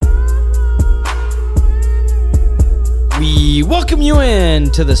We welcome you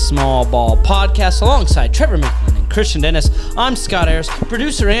in to the Small Ball Podcast alongside Trevor Macklin and Christian Dennis. I'm Scott Ayers.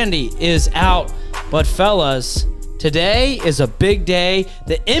 Producer Andy is out. But fellas, today is a big day.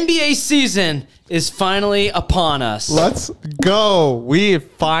 The NBA season is finally upon us. Let's go. We have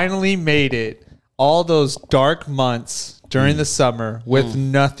finally made it. All those dark months during the summer with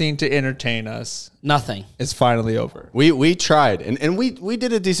nothing to entertain us. Nothing. It's finally over. We tried, and we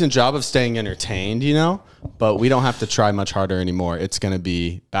did a decent job of staying entertained, you know, but we don't have to try much harder anymore. It's going to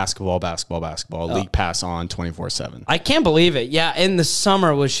be basketball, League Pass on 24/7. I can't believe it. Yeah, and the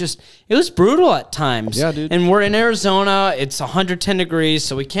summer was it was brutal at times. Yeah, dude. And we're in Arizona. It's 110 degrees,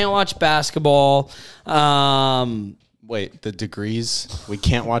 so we can't watch basketball. Wait, the degrees? We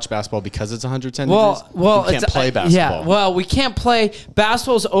can't watch basketball because it's 110 Well, degrees? We can't play basketball. Yeah, well, we can't play.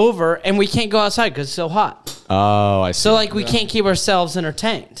 Basketball's over, and we can't go outside because it's so hot. Oh, I see. So, we can't keep ourselves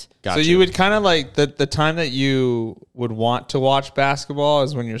entertained. Gotcha. So you would kind of like the time that you would want to watch basketball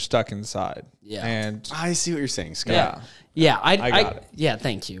is when you're stuck inside. Yeah. And I see what you're saying, Scott. yeah. Yeah, I got it. Yeah,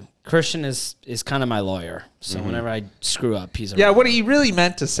 thank you. Christian is kind of my lawyer, so whenever I screw up, he's Yeah, what he really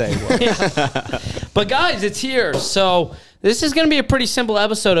meant to say was. But guys, it's here. So this is going to be a pretty simple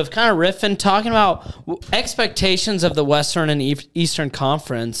episode of kind of riffing, talking about expectations of the Western and Eastern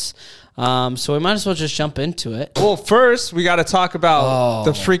Conference. So we might as well just jump into it. Well, first, we got to talk about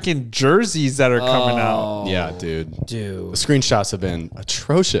the freaking jerseys that are coming out. Yeah, dude. The screenshots have been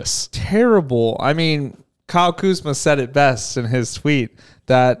atrocious. Terrible. I mean, Kyle Kuzma said it best in his tweet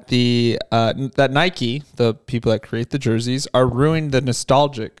that that Nike, the people that create the jerseys, are ruining the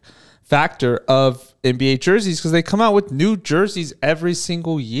nostalgic factor of NBA jerseys because they come out with new jerseys every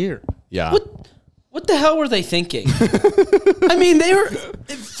single year. Yeah. What the hell were they thinking? I mean, they were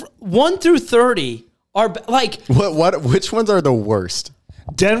 1 through 30 are like Which ones are the worst?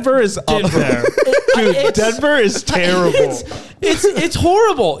 Denver is up there. Dude, Denver is terrible. It's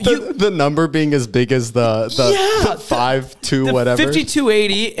horrible. The number being as big as the 5'2", whatever.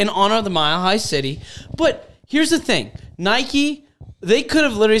 5280 in honor of the Mile High City. But here's the thing. Nike, they could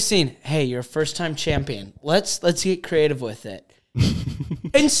have literally seen, hey, you're a first-time champion. Let's get creative with it.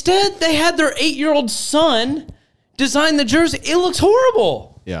 Instead, they had their 8-year-old son design the jersey. It looks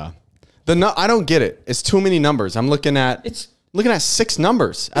horrible. Yeah. I don't get it. It's too many numbers. I'm looking at 6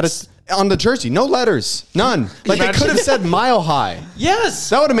 numbers on the jersey. No letters. None. Like they could have said Mile High. Yes.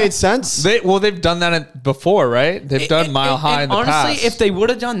 That would have made sense. They've done that before, right? They've done Mile High in the past. Honestly, if they would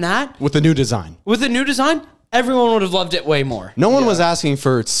have done that With the new design. Everyone would have loved it way more. No one was asking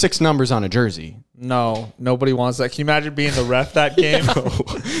for 6 numbers on a jersey. No, nobody wants that. Can you imagine being the ref that game?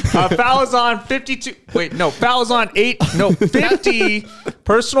 Foul is on 52. Wait, no, foul is on 50.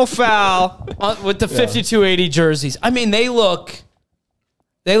 Personal foul. With the 5280 jerseys. I mean, they look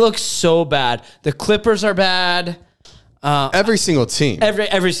so bad. The Clippers are bad. Every single team.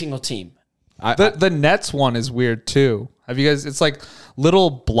 Every single team. The Nets one is weird too. Have you guys? It's like little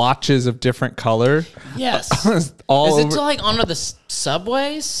blotches of different color. Yes. All Is over. it to like honor the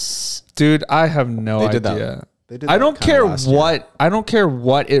subways? Dude, I have no They idea. did that. They did I that don't kinda care last year. I don't care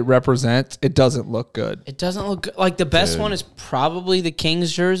what it represents. It doesn't look good. It doesn't look good. Like the best one is probably the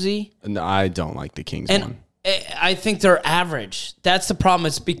Kings jersey. No, I don't like the Kings And one. I think they're average. That's the problem.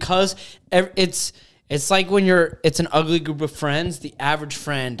 It's because it's like when it's an ugly group of friends, the average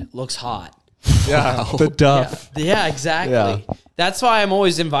friend looks hot. Yeah, the Duff. Yeah, exactly. Yeah. That's why I'm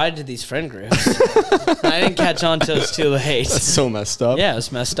always invited to these friend groups. I didn't catch on till it's too late. That's so messed up. Yeah,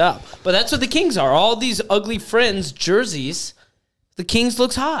 it's messed up. But that's what the Kings are. All these ugly friends jerseys, the Kings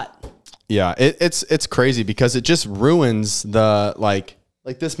looks hot. Yeah, it's crazy because it just ruins the like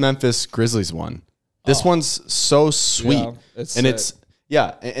this Memphis Grizzlies one. This one's so sweet. Yeah, it's and sick.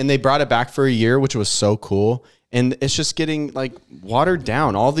 and they brought it back for a year, which was so cool. And it's just getting like watered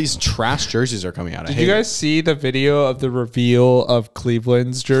down. All these trash jerseys are coming out. Did you guys see the video of the reveal of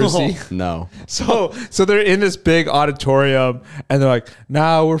Cleveland's jersey? No. So they're in this big auditorium and they're like,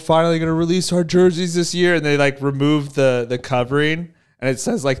 now we're finally going to release our jerseys this year. And they like remove the covering and it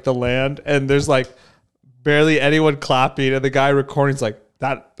says like the land and there's like barely anyone clapping. And the guy recording's like,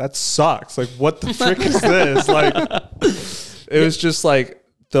 that sucks. Like, what the frick is this? Like, it was just like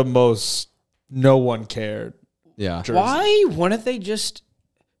the most, no one cared. Yeah. Jersey. Why wouldn't they just,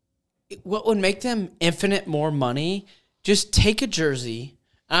 what would make them infinite more money, just take a jersey.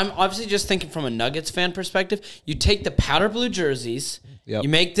 I'm obviously just thinking from a Nuggets fan perspective. You take the powder blue jerseys, Yep. you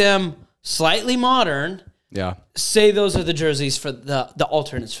make them slightly modern, Yeah. say those are the jerseys for the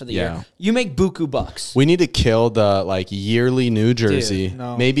alternates for the Yeah. year. You make buku bucks. We need to kill the like yearly new jersey.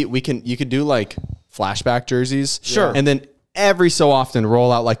 no. Maybe you could do like flashback jerseys. Sure. And then every so often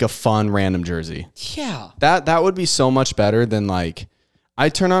roll out like a fun random jersey. Yeah. That would be so much better than like I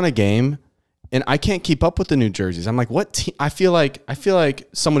turn on a game and I can't keep up with the new jerseys. I'm like, what team? I feel like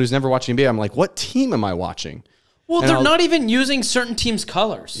someone who's never watched NBA. I'm like, what team am I watching? Well, And they're I'll- not even using certain teams'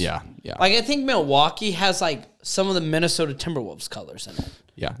 colors. Yeah. Like, I think Milwaukee has, like, some of the Minnesota Timberwolves colors in it.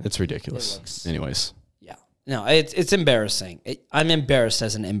 Yeah, it's ridiculous. looks- Anyways. Yeah. No, it's embarrassing. I'm embarrassed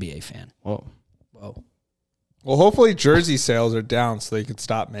as an NBA fan. Whoa. Whoa. Well, hopefully jersey sales are down so they can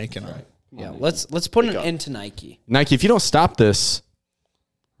stop making them. Yeah, let's put an end to Nike. Nike, if you don't stop this,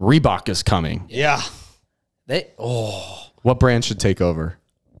 Reebok is coming. Yeah. What brand should take over?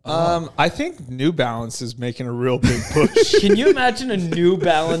 I think New Balance is making a real big push. Can you imagine a New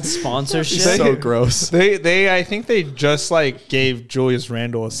Balance sponsorship? So gross. I think they just like gave Julius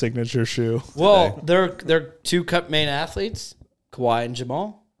Randle a signature shoe. Well, they're two cup main athletes, Kawhi and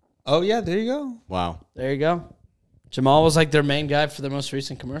Jamal. Oh yeah, there you go. Wow. There you go. Jamal was like their main guy for their most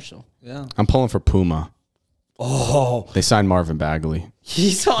recent commercial. Yeah. I'm pulling for Puma. Oh, They signed Marvin Bagley.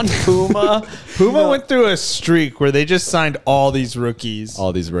 he's on Puma. Puma went through a streak where they just signed all these rookies.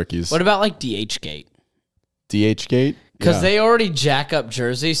 All these rookies. What about like DHgate? DH Gate? Because they already jack up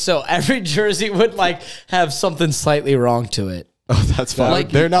jerseys, so every jersey would like have something slightly wrong to it. Oh, that's fine. Like-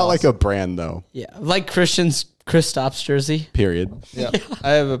 They're not like a brand though. Yeah, like Kristaps jersey. Period. Yeah.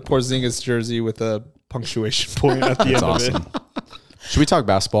 I have a Porzingis jersey with a punctuation point at the end That's of awesome. it. Should we talk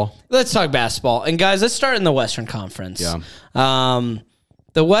basketball? Let's talk basketball. And guys, let's start in the Western Conference. Yeah.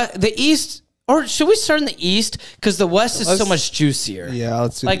 The East, or should we start in the East? Because the West is so much juicier. Yeah,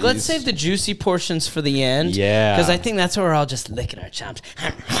 let's do Like, the let's East. save the juicy portions for the end. Yeah. Because I think that's where we're all just licking our chops.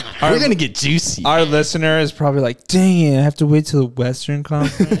 We're gonna get juicy. Our listener is probably like, dang it, I have to wait till the Western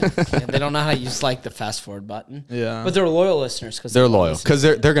Conference. And they don't know how to use like the fast forward button. Yeah. But they're loyal listeners because They're loyal because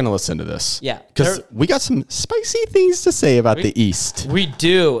they're gonna listen to this. Yeah. Because They're- we got some spicy things to say about the East. We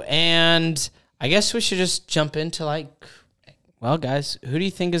do. And I guess we should just jump into like, well, guys, who do you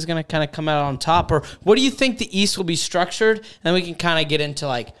think is going to kind of come out on top? Or what do you think the East will be structured? And then we can kind of get into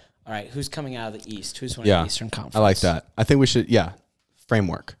like, all right, who's coming out of the East? Who's winning Yeah, the Eastern Conference? I like that. I think we should. Yeah,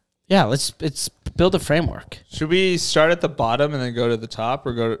 framework. Yeah, let's build a framework. Should we start at the bottom and then go to the top,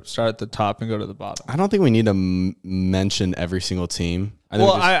 or start at the top and go to the bottom? I don't think we need to mention every single team. I think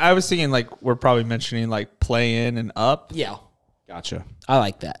Well, we just- I was thinking like we're probably mentioning like play in and up. Yeah, gotcha. I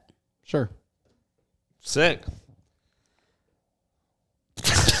like that. Sure. Sick.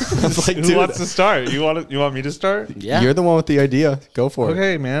 Like, Who dude, wants to start? You want me to start? Yeah. You're the one with the idea. Go for it.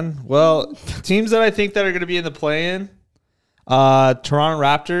 Okay, man. Well, teams that I think that are going to be in the play-in, Toronto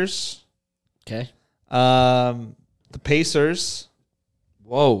Raptors, Okay. the Pacers,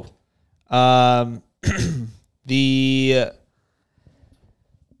 Whoa. the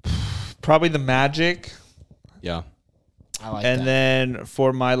probably the Magic, Yeah. I like and that. then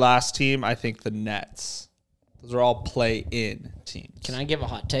for my last team, I think the Nets. Those are all play-in teams. Can I give a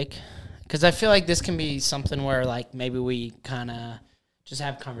hot take? Because I feel like this can be something where like maybe we kind of just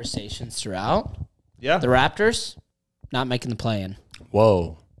have conversations throughout. Yeah, The Raptors not making the play-in.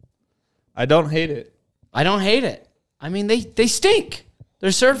 Whoa. I don't hate it. I don't hate it. I mean, they stink.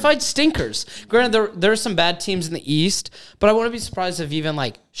 They're certified stinkers. Granted, there are some bad teams in the East, but I wouldn't be surprised if even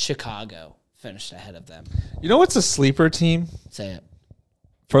like Chicago finished ahead of them. You know what's a sleeper team Say it.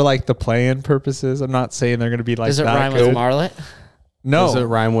 for like the play-in purposes? I'm not saying they're going to be like Does it that rhyme good. with Marlet? No, Does it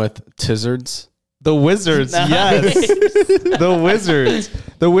rhyme with Tizzards? the Wizards. Yes, the Wizards.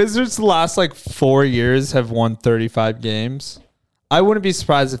 The Wizards the last like 4 years have won 35 games. I wouldn't be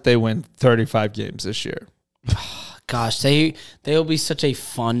surprised if they win 35 games this year. Gosh, they will be such a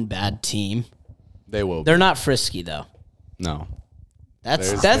fun bad team. They will. They're not frisky though. No.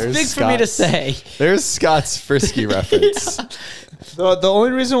 That's There's big for me to Scott's. say. There's Scott's frisky reference. The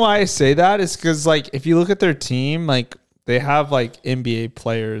only reason why I say that is because like if you look at their team, like they have like NBA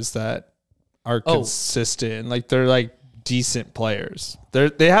players that are Oh. consistent. Like they're like decent players.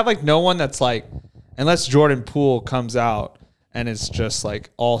 They have like no one that's like, unless Jordan Poole comes out and it's just like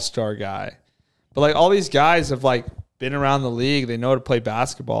all-star guy. But like all these guys have like been around the league. They know how to play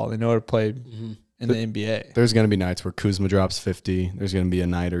basketball. They know how to play in the NBA. There's going to be nights where Kuzma drops 50. There's going to be a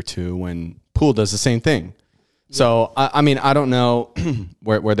night or two when Poole does the same thing. So, I mean, I don't know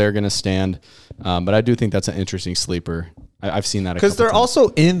where they're going to stand, but I do think that's an interesting sleeper. I've seen that Because they're times. also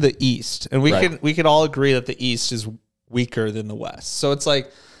in the East, and we Right. can all agree that the East is weaker than the West. So it's like,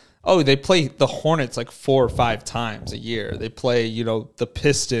 oh, they play the Hornets like 4 or 5 times a year. They play, the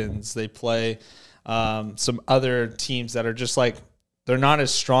Pistons. They play some other teams that are just like they're not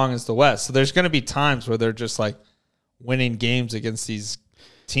as strong as the West. So there's going to be times where they're just like winning games against these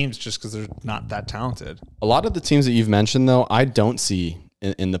teams just because they're not that talented. A lot of the teams that you've mentioned, though, I don't see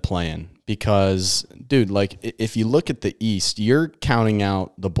in the play-in because, dude, like if you look at the East, you're counting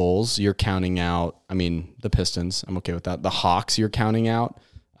out the Bulls, you're counting out, the Pistons. I'm okay with that. The Hawks, you're counting out.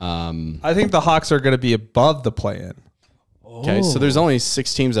 I think the Hawks are going to be above the play-in. Okay, so there's only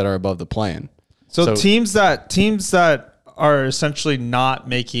 6 teams that are above the play-in. So teams that are essentially not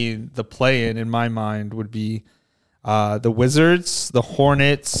making the play-in, in my mind, would be the Wizards, the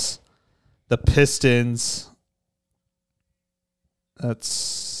Hornets, the Pistons.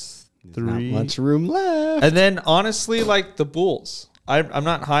 That's 3. Not much room left. And then, honestly, like the Bulls. I'm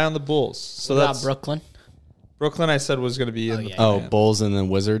not high on the Bulls. So that's Brooklyn. Brooklyn, I said, was going to be in the Oh, Bulls and then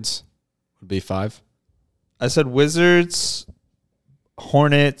Wizards would be 5. I said Wizards,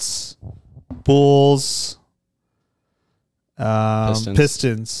 Hornets, Bulls,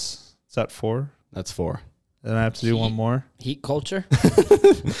 Pistons. Is that 4? That's 4. Then I have to do one more. Heat culture.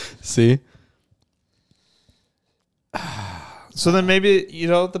 See? So then maybe,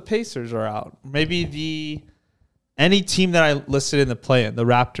 the Pacers are out. Maybe any team that I listed in the play-in, the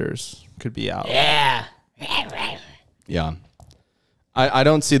Raptors, could be out. Yeah. Yeah. I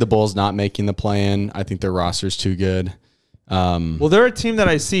don't see the Bulls not making the play-in. I think their roster's too good. Well, they're a team that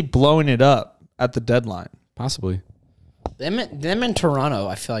I see blowing it up at the deadline. Possibly. Them and Toronto,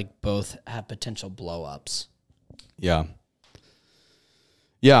 I feel like both have potential blow-ups. Yeah.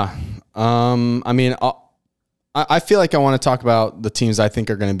 Yeah. I feel like I want to talk about the teams I think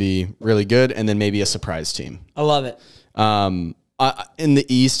are going to be really good and then maybe a surprise team. I love it. In the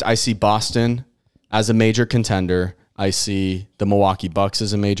East, I see Boston as a major contender. I see the Milwaukee Bucks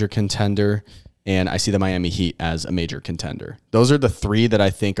as a major contender, and I see the Miami Heat as a major contender. Those are the 3 that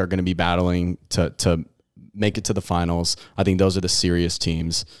I think are going to be battling to make it to the finals. I think those are the serious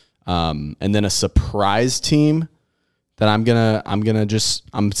teams. And then a surprise team that I'm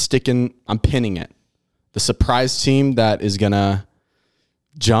pinning it. The surprise team that is going to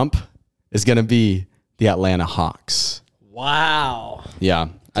jump is going to be the Atlanta Hawks. Wow. Yeah.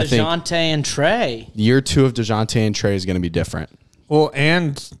 I think DeJounte and Trey. year 2 of DeJounte and Trey is going to be different. Well,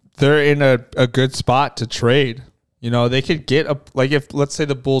 and they're in a good spot to trade. They could get if let's say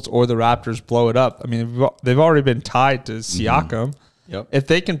the Bulls or the Raptors blow it up. They've already been tied to Siakam. Yep. If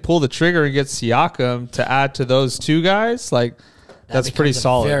they can pull the trigger and get Siakam to add to those 2 guys, that's pretty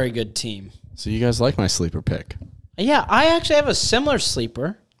solid. Very good team. So you guys like my sleeper pick? Yeah, I actually have a similar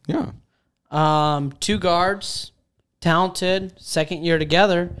sleeper. Yeah. 2 guards, talented, second year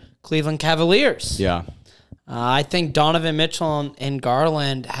together, Cleveland Cavaliers. Yeah. I think Donovan Mitchell and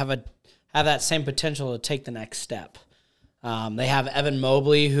Garland have that same potential to take the next step. They have Evan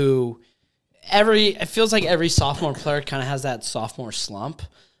Mobley, who it feels like every sophomore player kind of has that sophomore slump,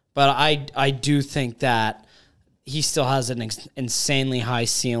 but I do think that he still has an insanely high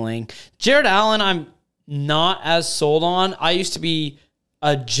ceiling. Jared Allen, I'm not as sold on. I used to be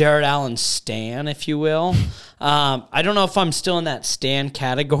a Jared Allen stan, if you will. I don't know if I'm still in that stan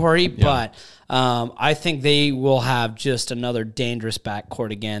category, but I think they will have just another dangerous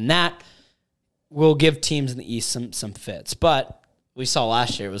backcourt again. That will give teams in the East some fits. But we saw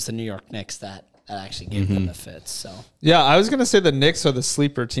last year it was the New York Knicks that actually gave them the fits. So yeah, I was going to say the Knicks are the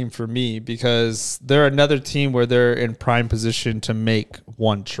sleeper team for me because they're another team where they're in prime position to make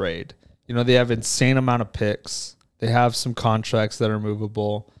one trade. They have insane amount of picks. They have some contracts that are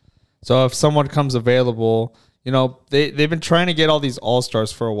movable. So if someone comes available, they've been trying to get all these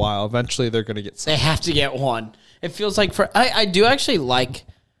all-stars for a while. Eventually they're going to get some. They have to get one. It feels like I do actually like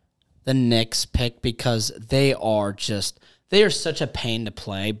the Knicks pick because they are such a pain to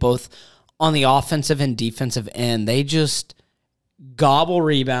play, both on the offensive and defensive end. They just gobble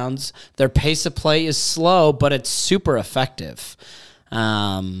rebounds. Their pace of play is slow, but it's super effective.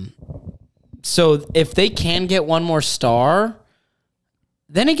 So if they can get one more star,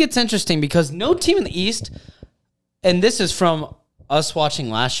 then it gets interesting because no team in the East, and this is from us watching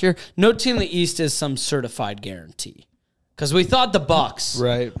last year, no team in the East is some certified guarantee. Because we thought the Bucks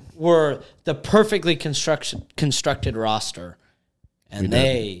were the perfectly constructed roster, and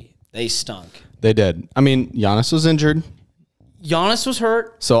they stunk. They did. Giannis was injured. Giannis was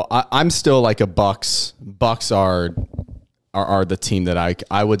hurt. So I'm still like a Bucks. Bucks are the team that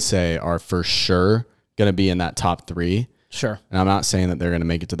I would say are for sure going to be in that top 3. Sure. And I'm not saying that they're going to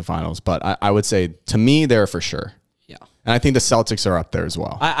make it to the finals, but I would say to me they're for sure. Yeah. And I think the Celtics are up there as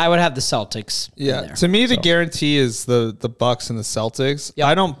well. I would have the Celtics. Yeah. In there. To me, the guarantee is the Bucks and the Celtics. Yep.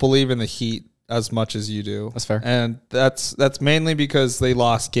 I don't believe in the Heat as much as you do. That's fair. And that's mainly because they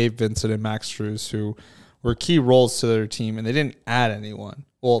lost Gabe Vincent and Max Strus, who were key roles to their team, and they didn't add anyone.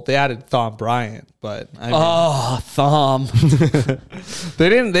 Well, they added Thom Bryant, but I mean, Thom. they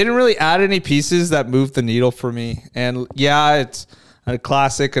didn't really add any pieces that moved the needle for me. And yeah, it's a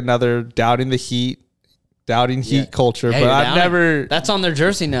classic, another doubting the Heat culture. Yeah, but you're I've down it. never. That's on their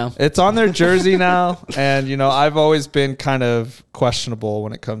jersey now. It's on their jersey now, and I've always been kind of questionable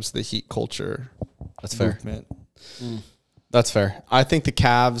when it comes to the Heat culture. That's fair. Movement. That's fair. I think the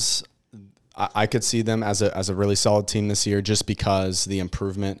Cavs, I could see them as a really solid team this year just because the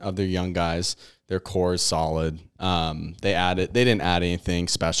improvement of their young guys, their core is solid. They didn't add anything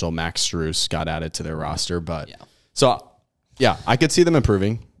special. Max Strus got added to their roster, but I could see them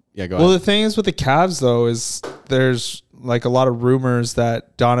improving. Yeah, go ahead. Well, the thing is with the Cavs though is there's like a lot of rumors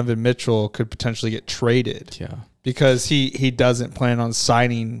that Donovan Mitchell could potentially get traded. Yeah. Because he doesn't plan on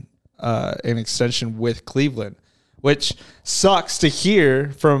signing an extension with Cleveland, which sucks to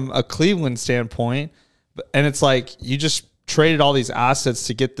hear from a Cleveland standpoint. And it's like, you just traded all these assets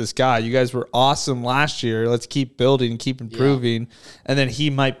to get this guy. You guys were awesome last year. Let's keep building and keep improving. Yeah. And then he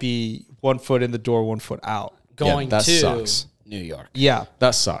might be 1 foot in the door, 1 foot out. Going that to sucks. New York. Yeah.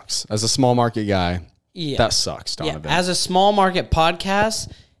 That sucks. As a small market guy, that sucks, Donovan. Yeah. As a small market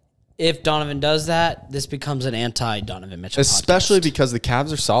podcast, if Donovan does that, this becomes an anti-Donovan Mitchell Especially podcast. because the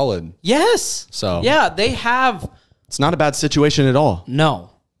Cavs are solid. Yes. So yeah, they have. It's not a bad situation at all. No,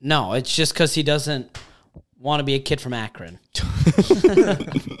 it's just because he doesn't want to be a kid from Akron.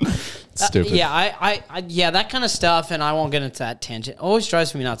 Stupid. Yeah, that kind of stuff, and I won't get into that tangent. It always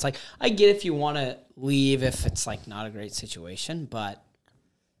drives me nuts. Like, I get if you want to leave if it's like not a great situation, but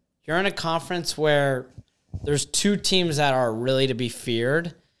you're in a conference where there's 2 teams that are really to be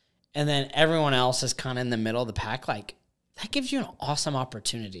feared, and then everyone else is kind of in the middle of the pack. Like, that gives you an awesome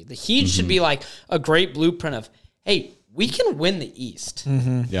opportunity. The Heat should be like a great blueprint of, hey, we can win the East.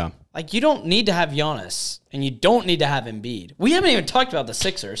 Yeah. Like, you don't need to have Giannis, and you don't need to have Embiid. We haven't even talked about the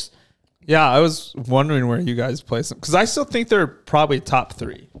Sixers. Yeah, I was wondering where you guys place them. Because I still think they're probably top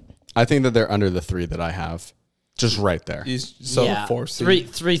 3. I think that they're under the 3 that I have. Just right there. So 4 seed.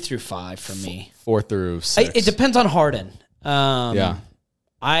 3 through 5 for me. 4 through 6. It depends on Harden. Yeah.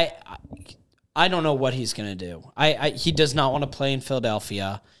 I don't know what he's going to do. He does not want to play in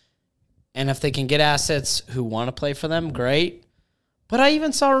Philadelphia. And if they can get assets who want to play for them, great. But I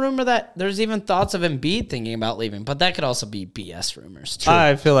even saw a rumor that there's even thoughts of Embiid thinking about leaving. But that could also be BS rumors, too.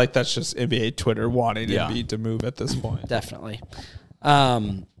 I feel like that's just NBA Twitter wanting Yeah. Embiid to move at this point. Definitely.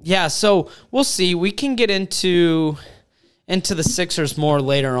 So we'll see. We can get into the Sixers more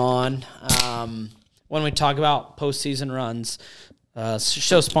later on when we talk about postseason runs.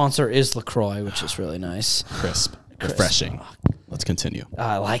 Show sponsor is LaCroix, which is really nice. Crisp. Refreshing. Let's continue.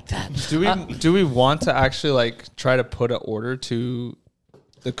 I like that. Do we want to actually like try to put an order to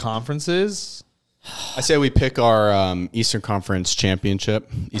the conferences? I say we pick our Eastern Conference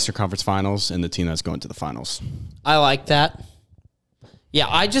championship, Eastern Conference finals, and the team that's going to the finals. I like that.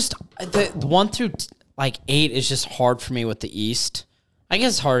 Yeah, the 1 through 8 is just hard for me with the East. I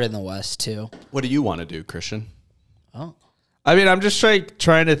guess it's hard in the West too. What do you want to do, Christian? Oh, I mean, I'm just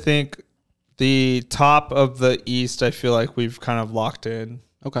trying to think. The top of the East, I feel like we've kind of locked in.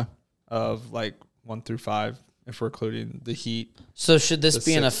 Okay. Of like 1 through 5, if we're including the Heat. so should this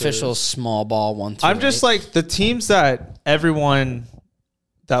be an Sixers. official small ball 1 through I'm just 8? like the teams that everyone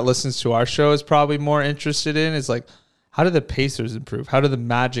that listens to our show is probably more interested in is like, how do the Pacers improve? How do the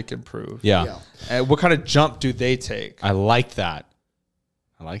Magic improve? Yeah. And what kind of jump do they take? I like that.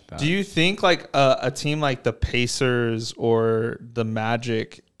 Do you think like a team like the Pacers or the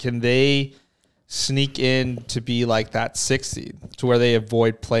Magic, can they sneak in to be like that 6th seed to where they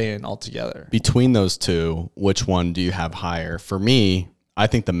avoid play-in altogether? Between those two, which one do you have higher? For me, I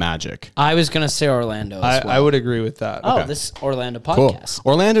think the Magic. I was going to say Orlando as well. I would agree with that. Oh, Okay. this Orlando Cool. podcast.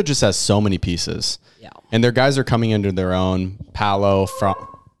 Orlando just has so many pieces. Yeah. And their guys are coming into their own. Paolo,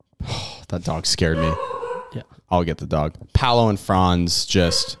 that dog scared me. Yeah. I'll get the dog. Paolo and Franz,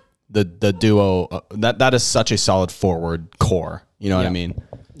 just the duo. That is such a solid forward core. You know what I mean?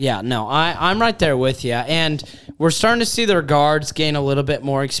 Yeah, no, I'm right there with you. And we're starting to see their guards gain a little bit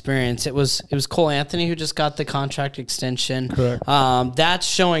more experience. It was Cole Anthony who just got the contract extension. Correct. That's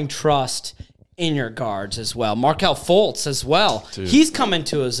showing trust in your guards as well. Markelle Fultz as well. Dude. He's coming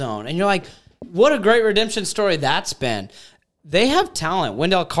to his own. And you're like, what a great redemption story that's been. They have talent.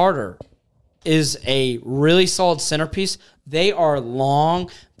 Wendell Carter is a really solid centerpiece. They are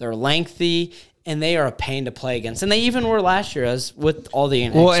long, they're lengthy, and they are a pain to play against. And they even were last year as with all the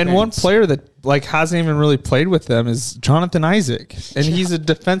Well, and one player that like hasn't even really played with them is Jonathan Isaac, and he's a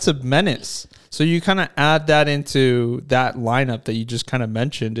defensive menace. So you kind of add that into that lineup that you just kind of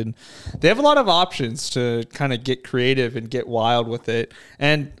mentioned, and they have a lot of options to kind of get creative and get wild with it.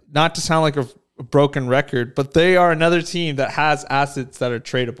 And not to sound like a broken record, but they are another team that has assets that are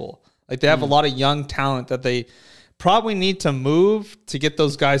tradable. Like they have a lot of young talent that they probably need to move to get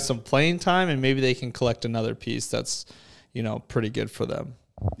those guys some playing time, and maybe they can collect another piece that's, pretty good for them.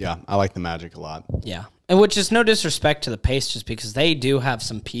 Yeah, I like the Magic a lot. Yeah. And which is no disrespect to the Pacers because they do have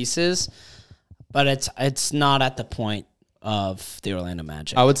some pieces, but it's not at the point of the Orlando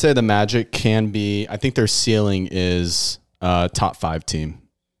Magic. I would say the Magic can be, I think their ceiling is top 5 team.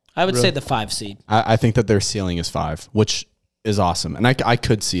 I would say the 5 seed. I think that their ceiling is 5, which is awesome. And I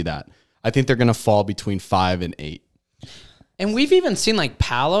could see that. I think they're going to fall between 5 and 8. And we've even seen like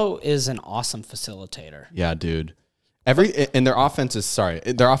Paolo is an awesome facilitator. Yeah, dude. Their offense is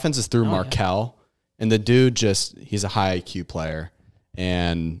through Markelle, and the dude he's a high IQ player.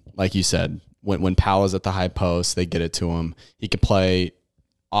 And like you said, when Paolo's at the high post, they get it to him. He can play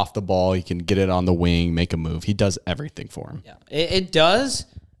off the ball. He can get it on the wing, make a move. He does everything for him. Yeah, it does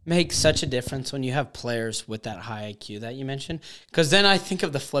make such a difference when you have players with that high IQ that you mentioned. Because then I think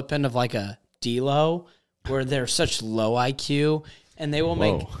of the flip end of like a D'Lo, where they're such low IQ. And they will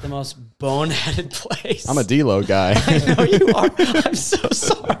make the most boneheaded plays. I'm a D'Lo guy. I know you are. I'm so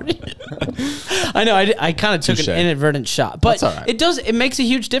sorry. I know. I kind of took Touché. an inadvertent shot, but That's all right. It makes a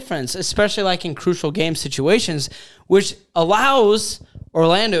huge difference, especially like in crucial game situations, which allows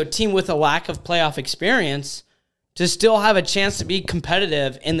Orlando, a team with a lack of playoff experience, to still have a chance to be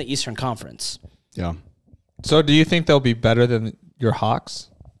competitive in the Eastern Conference. Yeah. So do you think they'll be better than your Hawks?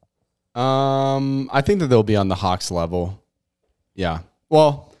 I think that they'll be on the Hawks level. Yeah.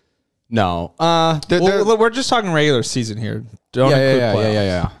 Well, no. We're just talking regular season here. Don't include playoffs.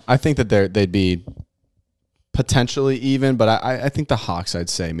 Yeah. I think that they'd be potentially even, but I think the Hawks, I'd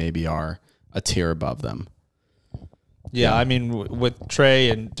say, maybe are a tier above them. Yeah, I mean, with Trey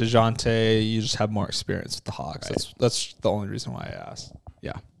and DeJounte, you just have more experience with the Hawks. Right. That's the only reason why I asked.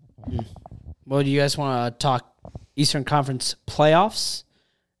 Yeah. Well, do you guys want to talk Eastern Conference playoffs?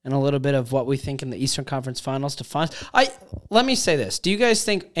 And a little bit of what we think in the Eastern Conference Finals to finals. Let me say this. Do you guys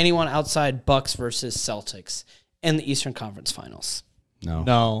think anyone outside Bucks versus Celtics in the Eastern Conference Finals?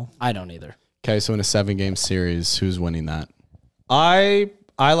 No. I don't either. Okay, so in a 7-game series, who's winning that? I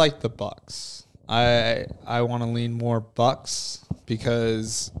like the Bucks. I want to lean more Bucks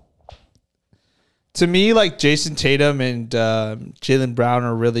because to me, like Jason Tatum and Jaylen Brown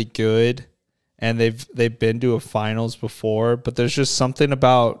are really good. And they've been to a finals before, but there's just something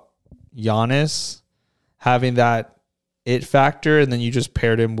about Giannis having that it factor, and then you just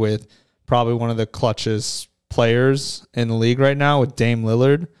paired him with probably one of the clutchest players in the league right now with Dame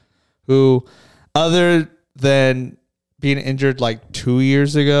Lillard, who, other than being injured like 2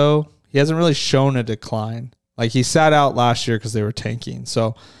 years ago, he hasn't really shown a decline. Like he sat out last year because they were tanking,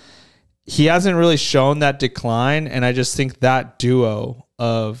 so he hasn't really shown that decline, and I just think that duo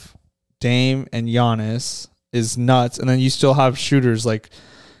of Dame and Giannis is nuts. And then you still have shooters like,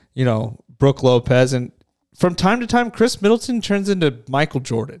 Brook Lopez. And from time to time, Chris Middleton turns into Michael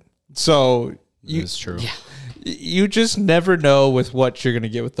Jordan. So It's true. Yeah. You just never know with what you're going to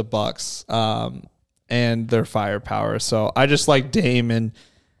get with the Bucks and their firepower. So I just like Dame and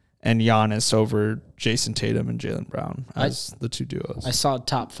Giannis over Jason Tatum and Jaylen Brown as the two duos. I saw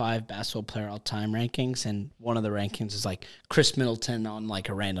top 5 basketball player all time rankings, and one of the rankings is like Chris Middleton on like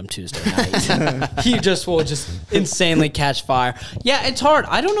a random Tuesday night. He will insanely catch fire. Yeah, it's hard.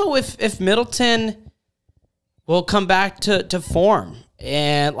 I don't know if Middleton will come back to form.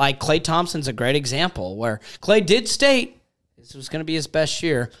 And like Klay Thompson's a great example where Klay did state this was going to be his best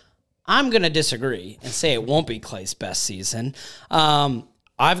year. I'm going to disagree and say it won't be Klay's best season.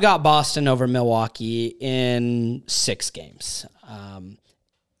 I've got Boston over Milwaukee in 6 games.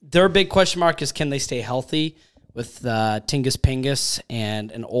 Their big question mark is can they stay healthy with Tingus Pingus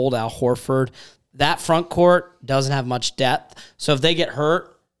and an old Al Horford. That front court doesn't have much depth. So if they get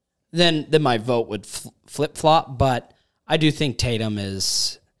hurt, then my vote would flip-flop. But I do think Tatum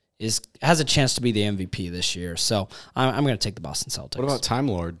has a chance to be the MVP this year. So I'm going to take the Boston Celtics. What about Time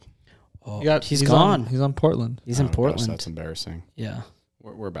Lord? Oh, He's gone. He's on Portland. He's in Portland. That's embarrassing. Yeah.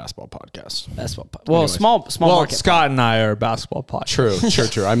 We're a basketball podcast. Well, Anyways. small market. Scott and I are a basketball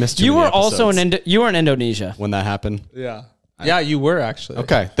podcast. True. I missed too You many were also episodes you were in Indonesia. when that happened. Yeah. Yeah, you were actually.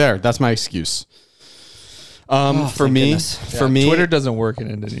 Okay, that's my excuse. For thank me, goodness. for me, Twitter doesn't work in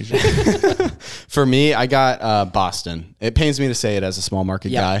Indonesia. For me, I got Boston. It pains me to say it as a small market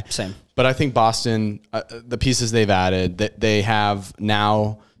Yeah, guy. same. But I think Boston, the pieces they've added, that they have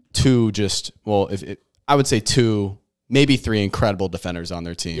now two maybe 3 incredible defenders on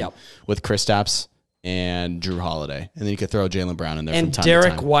their team Yep. with Kristaps and Drew Holiday. And then you could throw Jaylen Brown in there from And time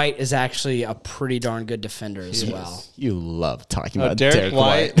Derek to time. White is actually a pretty darn good defender as well. You love talking about Derek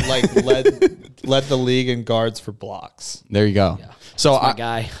White led the league in guards for blocks. There you go. So my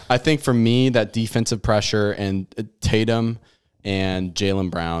guy. I think for me, that defensive pressure and Tatum and Jaylen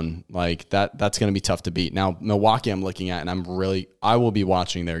Brown, like that's going to be tough to beat. Now, Milwaukee I'm looking at, and I will be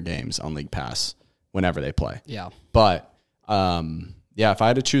watching their games on League Pass whenever they play. Yeah. But, if I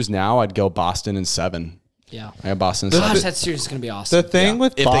had to choose now, I'd go Boston in 7. Yeah. I got Boston in Gosh, 7. that series is going to be awesome. The thing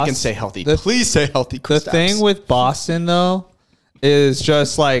with If Boston, they can stay healthy, please stay healthy. the Kristaps. thing with Boston though is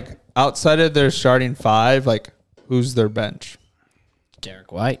just like outside of their starting 5, like who's their bench?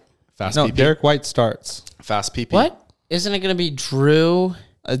 Derek White. Fast No, PP. Derek White starts. Fast PP. What? Isn't it going to be Drew?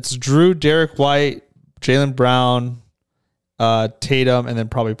 It's Drew, Derek White, Jaylen Brown, Tatum, and then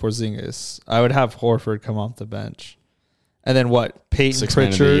probably Porzingis. I would have Horford come off the bench. And then what? Peyton 6 man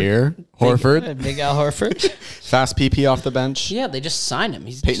of the Pritchard. year. Horford. Big Al Horford. Fast PP off the bench. Yeah, they just signed him.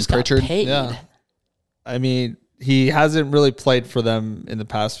 He's Peyton just got Pritchard? paid. Yeah. I mean, he hasn't really played for them in the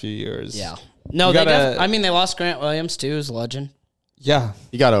past few years. Yeah. No, You gotta- they lost Grant Williams too, who's a legend. Yeah.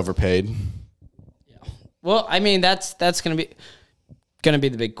 He got overpaid. Well, I mean, that's gonna be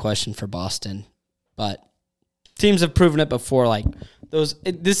the big question for Boston. But teams have proven it before. Like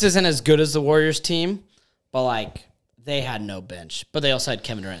this isn't as good as the Warriors team, but like they had no bench. But they also had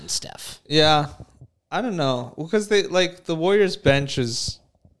Kevin Durant and Steph. Yeah. I don't know. Because they like the Warriors bench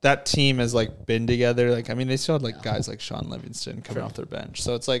that team has like been together. Like, I mean, they still had like guys like Sean Livingston coming off their bench.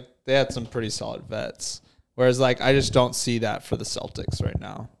 So it's like they had some pretty solid vets. Whereas like I just don't see that for the Celtics right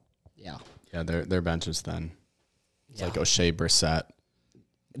now. Yeah. Yeah, their bench is thin. It's Yeah. like O'Shea Brissett,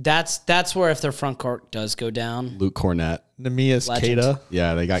 That's where if their front court does go down, Luke Cornett. Nemias Legend. Queta.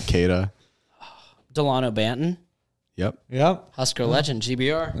 Yeah, they got Kata. Delano Banton, Yep. Yep. Husker legend,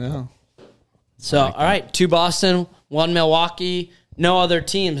 GBR. Yeah. So, all right, 2 Boston, 1 Milwaukee, no other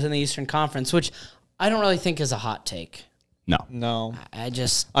teams in the Eastern Conference, which I don't really think is a hot take. No.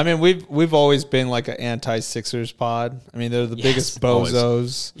 I mean, we've always been like an anti-Sixers pod. I mean, they're the Yes, biggest always.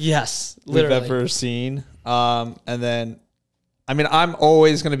 bozos yes, we've literally. ever seen. And then, I mean, I'm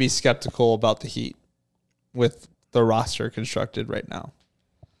always going to be skeptical about the Heat with the roster constructed right now.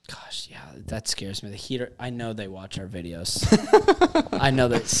 Gosh, yeah, that scares me. The Heat I know they watch our videos. I know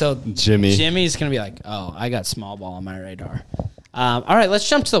that. So Jimmy's going to be like, oh, I got small ball on my radar. All right, let's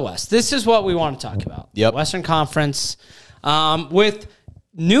jump to the West. This is what we want to talk about. Yep. Western Conference. With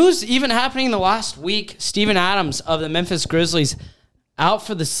news even happening the last week, Steven Adams of the Memphis Grizzlies out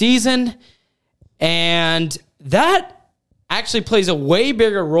for the season. And that actually plays a way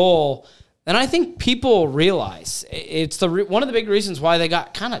bigger role than I think people realize. It's one of the big reasons why they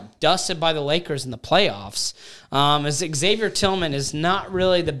got kind of dusted by the Lakers in the playoffs. Is Xavier Tillman is not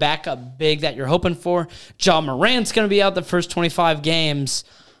really the backup big that you're hoping for. Ja Morant's going to be out the first 25 games.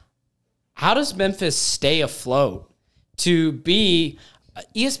 How does Memphis stay afloat to be...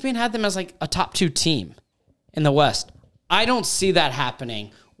 ESPN had them as like a top 2 team in the West. I don't see that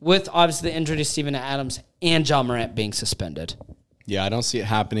happening with obviously the injury to Steven Adams and Ja Morant being suspended. Yeah, I don't see it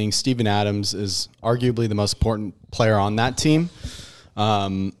happening. Steven Adams is arguably the most important player on that team.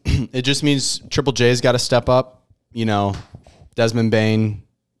 It just means Triple J's got to step up, Desmond Bain,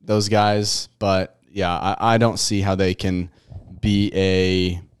 those guys. But yeah, I don't see how they can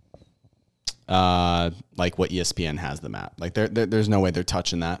be like what ESPN has them at. Like there's no way they're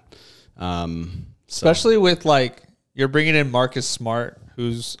touching that. Especially with like you're bringing in Marcus Smart,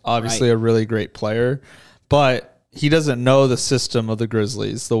 who's obviously a really great player, but he doesn't know the system of the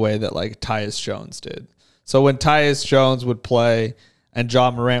Grizzlies the way that like Tyus Jones did. So when Tyus Jones would play and Ja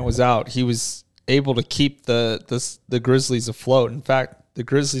Morant was out, he was able to keep the Grizzlies afloat. In fact, the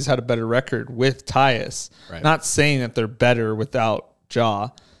Grizzlies had a better record with Tyus. Right. Not saying that they're better without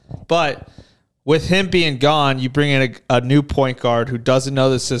Ja, but with him being gone, you bring in a new point guard who doesn't know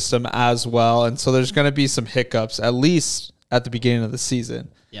the system as well. And so there's going to be some hiccups, at least at the beginning of the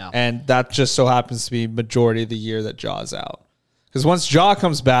season. Yeah. And that just so happens to be majority of the year that Ja's out. Because once Ja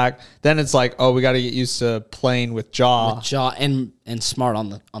comes back, then it's like, oh, we got to get used to playing with Ja. With Ja and Smart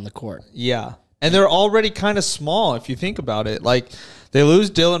on the court. Yeah. And they're already kind of small if you think about it. Like they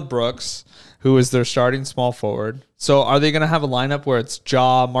lose Dylan Brooks, who is their starting small forward. So are they going to have a lineup where it's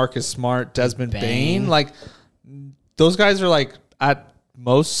Ja, Marcus Smart, Desmond Bain? Like those guys are like at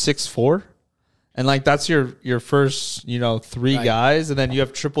most 6'4". And like that's your first, 3 guys, and then you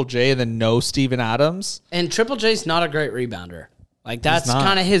have Triple J and then no Steven Adams. And Triple J's not a great rebounder. Like that's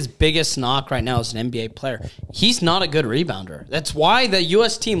kind of his biggest knock right now as an NBA player. He's not a good rebounder. That's why the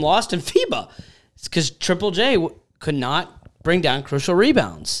U.S. team lost in FIBA. It's because Triple J could not bring down crucial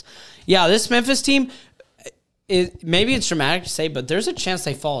rebounds. Yeah, this Memphis team, maybe it's dramatic to say, but there's a chance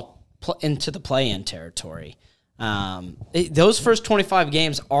they fall into the play-in territory. Those first 25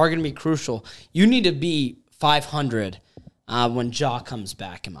 games are going to be crucial. You need to be 500 when Ja comes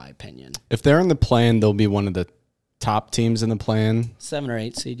back, in my opinion. If they're in the play-in, they'll be one of the top teams in the play-in. 7 or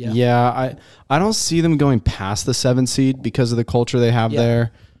 8 seed, yeah. Yeah, I don't see them going past the 7 seed because of the culture they have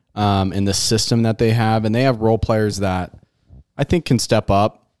there, and the system that they have. And they have role players that I think can step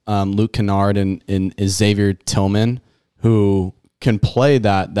up. Luke Kennard and Xavier Tillman, who can play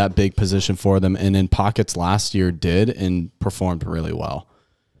that big position for them, and in pockets last year did and performed really well.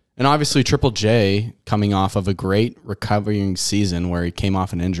 And obviously Triple J coming off of a great recovering season where he came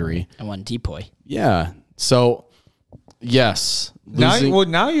off an injury. And one Depoy. Yeah. So, yes.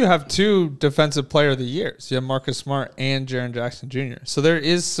 Now you have 2 defensive player of the years. You have Marcus Smart and Jaren Jackson Jr. So there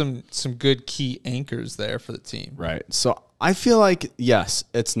is some good key anchors there for the team. Right. So I feel like, yes,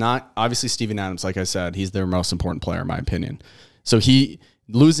 it's not obviously Steven Adams. Like I said, he's their most important player in my opinion. So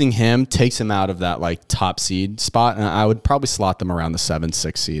losing him takes him out of that like top seed spot. And I would probably slot them around the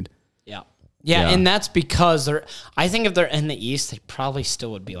 7-6 seed. Yeah. And that's because I think if they're in the East, they probably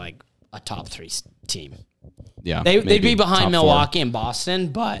still would be like a top 3 team. Yeah. They'd be behind top Milwaukee 4. and Boston,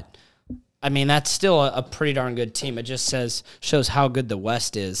 but I mean, that's still a pretty darn good team. It just shows how good the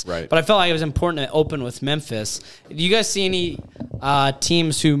West is. Right. But I felt like it was important to open with Memphis. Do you guys see any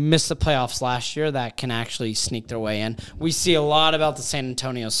teams who missed the playoffs last year that can actually sneak their way in? We see a lot about the San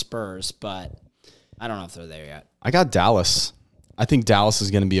Antonio Spurs, but I don't know if they're there yet. I got Dallas. I think Dallas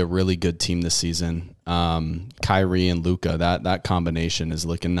is going to be a really good team this season. Kyrie and Luka, that combination is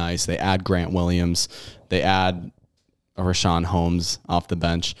looking nice. They add Grant Williams. They add Rashawn Holmes off the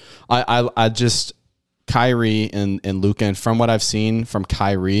bench. I just Kyrie and Luka, and from what I've seen from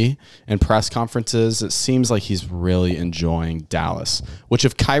Kyrie in press conferences, it seems like he's really enjoying Dallas. Which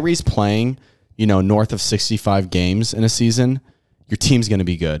if Kyrie's playing, north of 65 games in a season, your team's going to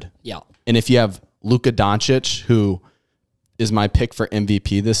be good. Yeah. And if you have Luka Doncic, who is my pick for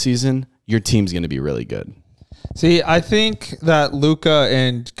MVP this season, your team's going to be really good. See, I think that Luka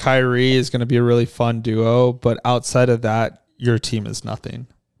and Kyrie is going to be a really fun duo, but outside of that, your team is nothing.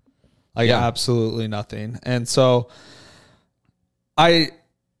 Absolutely nothing. And so I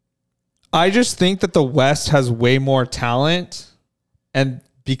just think that the West has way more talent, and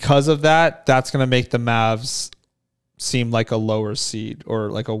because of that, that's going to make the Mavs seem like a lower seed or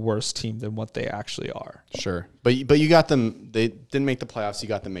like a worse team than what they actually are. Sure. But you got them, they didn't make the playoffs, you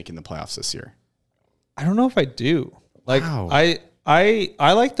got them making the playoffs this year. I don't know if I do. Like, wow. I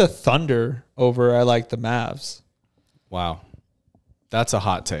like the Thunder over I like the Mavs. Wow. That's a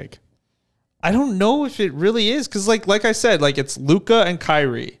hot take. I don't know if it really is, because like I said, like it's Luka and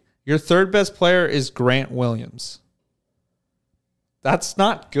Kyrie. Your third best player is Grant Williams. That's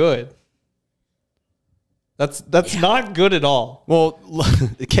not good. That's not good at all. Well,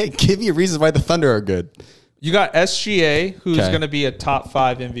 okay, give me a reason why the Thunder are good. You got SGA, who's Okay. going to be a top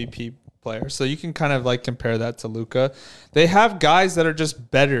 5 MVP player. So you can kind of like compare that to Luka. They have guys that are just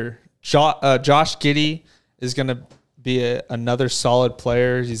better. Josh Giddey is going to be another solid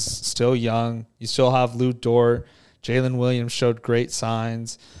player. He's still young. You still have Lou Dort. Jalen Williams showed great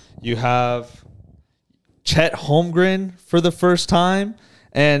signs. You have Chet Holmgren for the first time.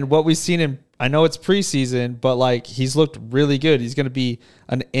 And what we've seen I know it's preseason, but like he's looked really good. He's going to be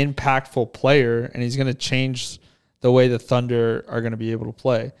an impactful player, and he's going to change the way the Thunder are going to be able to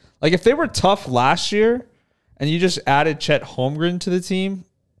play. Like if they were tough last year and you just added Chet Holmgren to the team,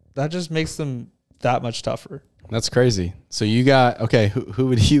 that just makes them that much tougher. That's crazy. So you got, who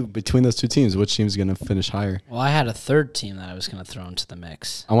would you, between those two teams, which team's going to finish higher? Well, I had a third team that I was going to throw into the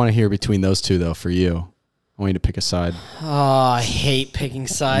mix. I want to hear between those two, though, for you. I want you to pick a side. Oh, I hate picking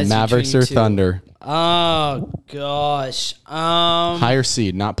sides. Mavericks or between two. Thunder? Oh, gosh. Higher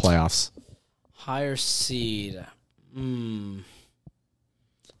seed, not playoffs. Higher seed.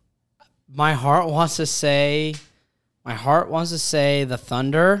 My heart wants to say the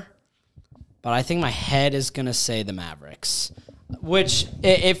Thunder, but I think my head is going to say the Mavericks, which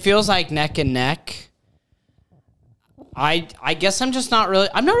it feels like neck and neck. I guess I'm not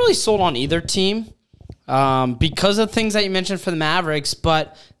really sold on either team because of things that you mentioned for the Mavericks,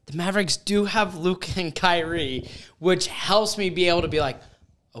 but the Mavericks do have Luka and Kyrie, which helps me be able to be like,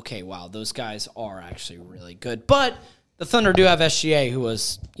 okay, wow, those guys are actually really good. But the Thunder do have SGA, who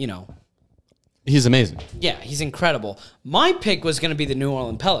was, He's amazing. yeah, he's incredible. My pick was going to be the New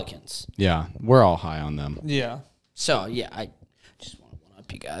Orleans Pelicans. Yeah, we're all high on them. Yeah. So, yeah, I just want to one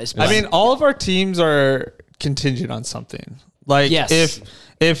up you guys. I mean, all of our teams are contingent on something. Like Yes.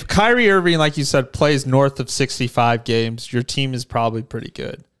 if Kyrie Irving, like you said, plays north of 65 games, your team is probably pretty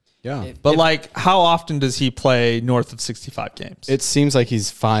good. Yeah. But like, how often does he play north of 65 games? It seems like he's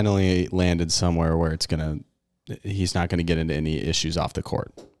finally landed somewhere where he's not going to get into any issues off the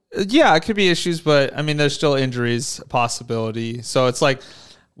court. Yeah, it could be issues, but I mean, there's still injuries, a possibility. So it's like,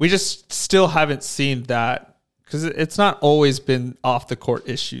 we just still haven't seen that because it's not always been off the court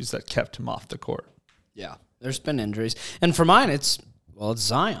issues that kept him off the court. Yeah, there's been injuries. And for mine, it's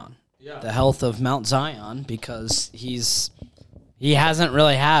Zion. Yeah. The health of Mount Zion, because he hasn't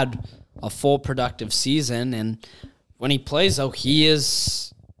really had a full productive season. And when he plays, though,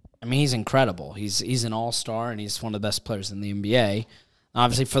 he's incredible. He's an all-star, and he's one of the best players in the NBA.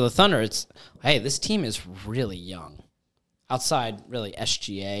 Obviously, for the Thunder, this team is really young. Outside, really,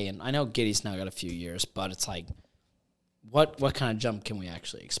 SGA. And I know Giddey's now got a few years, but it's like, what kind of jump can we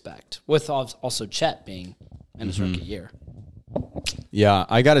actually expect? With also Chet being in his rookie year. Yeah,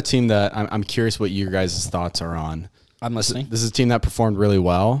 I got a team that I'm curious what your guys' thoughts are on. I'm listening. This is a team that performed really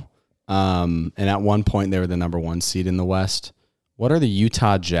well. And at one point, they were the number 1 seed in the West. What are the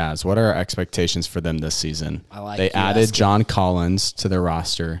Utah Jazz? What are our expectations for them this season? They added John Collins to their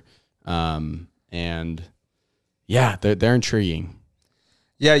roster. And yeah, they're intriguing.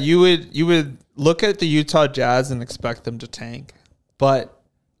 Yeah, you would look at the Utah Jazz and expect them to tank, but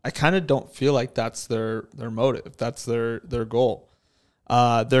I kind of don't feel like that's their motive. That's their goal.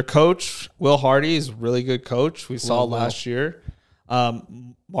 Their coach, Will Hardy, is a really good coach. We saw last year.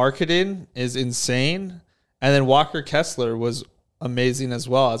 Marketing is insane. And then Walker Kessler was amazing as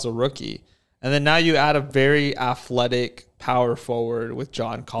well as a rookie. And then now you add a very athletic power forward with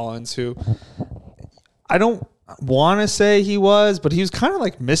John Collins, who I don't want to say he was, but he was kind of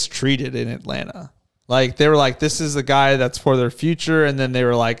like mistreated in Atlanta. Like, they were like, this is the guy that's for their future. And then they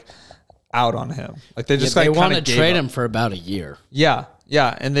were like out on him. Like, they just they want to trade him for about a year. Yeah.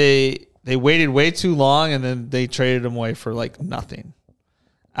 Yeah. And they waited way too long, and then they traded him away for like nothing.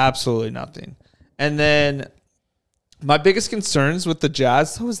 Absolutely nothing. And then my biggest concerns with the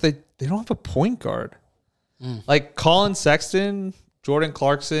Jazz, though, is they don't have a point guard. Like Colin Sexton, Jordan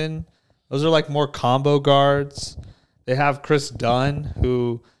Clarkson, those are like more combo guards. They have Chris Dunn,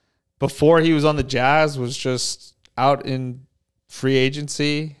 who before he was on the Jazz was just out in free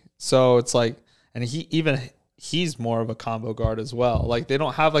agency. So it's like, and he's more of a combo guard as well. Like, they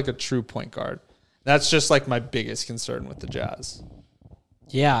don't have like a true point guard. That's just like my biggest concern with the Jazz.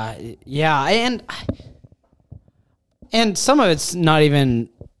 Yeah, and some of it's not even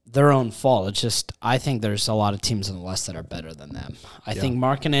their own fault. It's just, I think there's a lot of teams in the West that are better than them. I think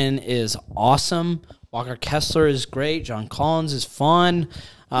Markkanen is awesome. Walker Kessler is great. John Collins is fun.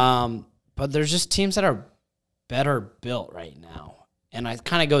 But there's just teams that are better built right now. And it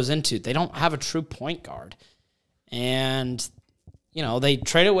kind of goes into, they don't have a true point guard. And, they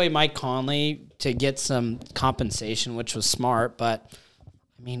traded away Mike Conley to get some compensation, which was smart. But,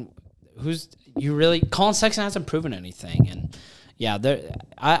 I mean, Colin Sexton hasn't proven anything. And, yeah,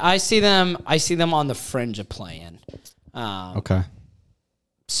 I see them on the fringe of playing. Okay.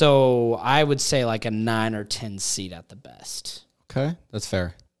 So I would say like a 9 or 10 seed at the best. Okay, that's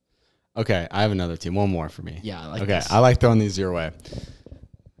fair. Okay, I have another team. One more for me. Yeah, I like okay, this. I like throwing these your way.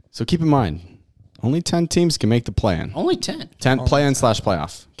 So keep in mind, only 10 teams can make the play-in. Only 10. 10 play-in /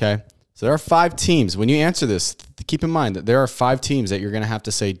 playoff. Okay, so there are 5 teams. When you answer this, keep in mind that there are 5 teams that you're going to have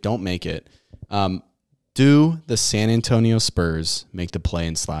to say don't make it. Do the San Antonio Spurs make the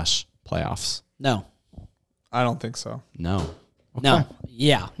play-in / playoffs? No. I don't think so. No. Okay. No.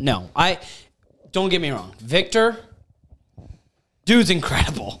 Yeah, no. Don't get me wrong. Victor, dude's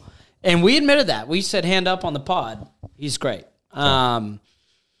incredible. And we admitted that. We said hand up on the pod. He's great. But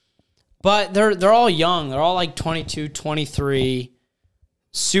they're all young. They're all like 22, 23.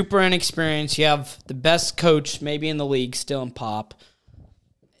 Super inexperienced. You have the best coach maybe in the league still in Pop.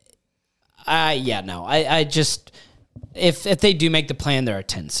 I just if they do make the plan, they're a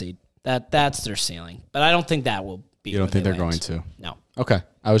 10 seed. That's their ceiling. But I don't think that will be. You don't think they're going to? No. Okay.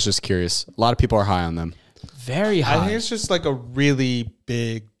 I was just curious. A lot of people are high on them. Very high. I think it's just like a really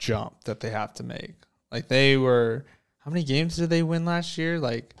big jump that they have to make. Like, they were, how many games did they win last year?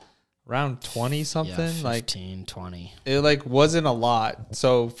 Like around 20 something? Yeah, 15, 20. It like wasn't a lot.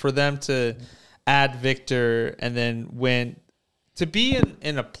 So for them to add Victor and then win, to be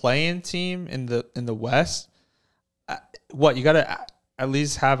in a play-in team in the West, you got to at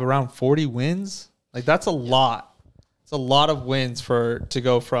least have around 40 wins? Like, that's a lot. It's a lot of wins to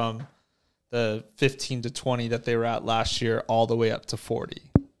go from the 15 to 20 that they were at last year all the way up to 40.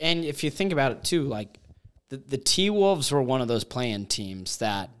 And if you think about it too, like the T-Wolves were one of those play-in teams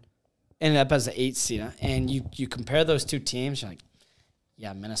that ended up as an 8 seed. And you compare those two teams, you're like,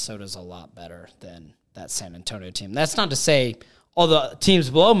 yeah, Minnesota's a lot better than that San Antonio team. That's not to say all the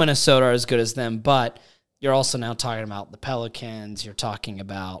teams below Minnesota are as good as them, but you're also now talking about the Pelicans. You're talking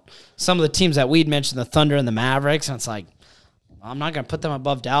about some of the teams that we'd mentioned, the Thunder and the Mavericks, and it's like, I'm not going to put them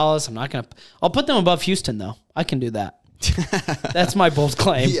above Dallas. I'll put them above Houston, though. I can do that. That's my bold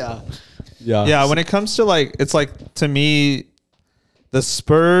claim. Yeah, when it comes to it's like, to me, the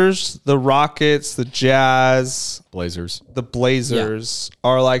Spurs, the Rockets, the Jazz, the Blazers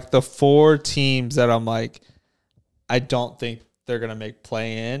are like the 4 teams that I'm like, I don't think they're going to make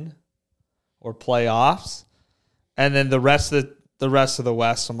play-in or playoffs. And then the rest of the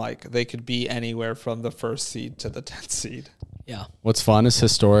West, I'm like, they could be anywhere from the 1st seed to the 10th seed. Yeah. What's fun is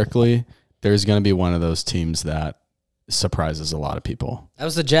historically, there's going to be one of those teams that surprises a lot of people. That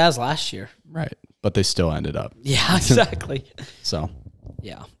was the Jazz last year. Right. But they still ended up. Yeah, exactly. So.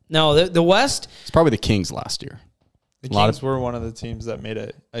 Yeah. No, the West. It's probably the Kings last year. The Kings were one of the teams that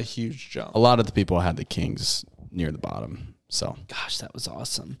made a huge jump. A lot of the people had the Kings near the bottom. So. Gosh, that was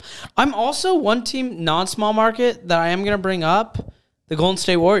awesome. I'm also one team, non-small market, that I am going to bring up, the Golden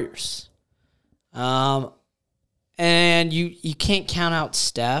State Warriors. And you can't count out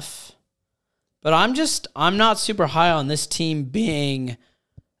Steph, but I'm not super high on this team being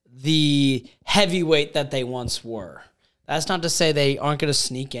the heavyweight that they once were. That's not to say they aren't going to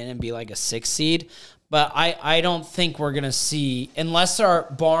sneak in and be like a 6 seed, but I don't think we're going to see, unless they're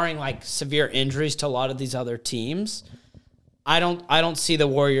barring like severe injuries to a lot of these other teams, I don't see the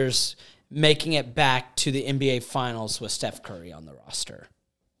Warriors making it back to the NBA Finals with Steph Curry on the roster.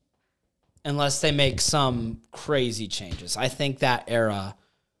 Unless they make some crazy changes. I think that era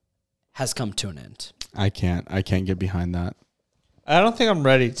has come to an end. I can't get behind that. I don't think I'm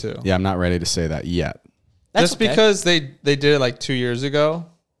ready to. Yeah, I'm not ready to say that yet. Just because they did it like 2 years ago,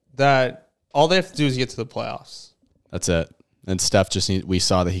 that all they have to do is get to the playoffs. That's it. And Steph we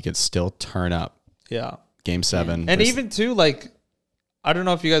saw that he could still turn up. Yeah. Game 7. And even too, like, I don't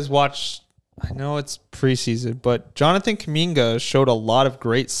know if you guys watched, I know it's preseason, but Jonathan Kuminga showed a lot of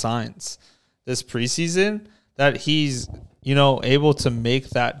great signs this preseason that he's, able to make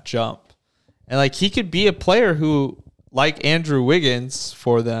that jump. And like, he could be a player who, like Andrew Wiggins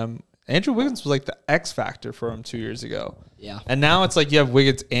for them, Andrew Wiggins was like the X factor for him 2 years ago. Yeah. And now it's like you have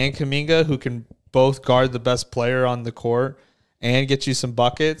Wiggins and Kuminga who can both guard the best player on the court and get you some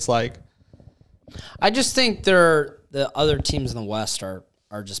buckets. Like, I just think the other teams in the West are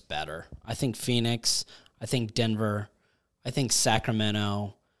just better. I think Phoenix, I think Denver, I think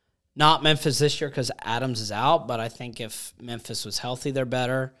Sacramento. Not Memphis this year because Adams is out, but I think if Memphis was healthy, they're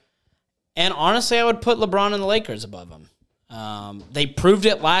better. And honestly, I would put LeBron and the Lakers above them. They proved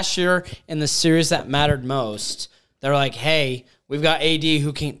it last year in the series that mattered most. They're like, hey, we've got AD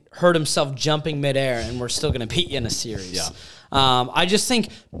who can hurt himself jumping midair, and we're still going to beat you in a series. Yeah. I just think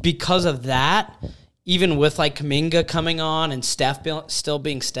because of that, even with like Kuminga coming on and Steph still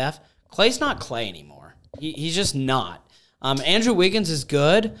being Steph, Klay's not Klay anymore. He's just not. Andrew Wiggins is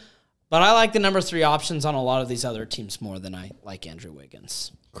good, but I like the number 3 options on a lot of these other teams more than I like Andrew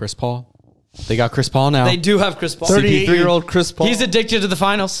Wiggins. Chris Paul. They got Chris Paul now. They do have Chris Paul. 38-year-old Chris Paul. He's addicted to the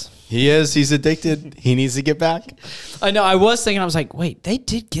finals. He is. He's addicted. He needs to get back. I know. I was thinking, I was like, wait, they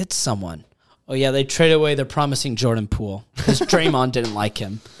did get someone. Oh, yeah, they traded away their promising Jordan Poole because Draymond didn't like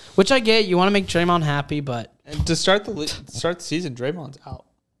him, which I get. You want to make Draymond happy, but... And to start the season, Draymond's out.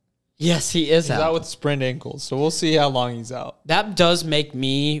 Yes, he is He's out with sprained ankles, so we'll see how long he's out. That does make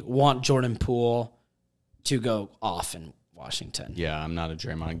me want Jordan Poole to go off in Washington. Yeah, I'm not a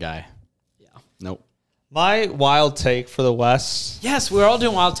Draymond guy. Yeah. Nope. My wild take for the West. Yes, we're all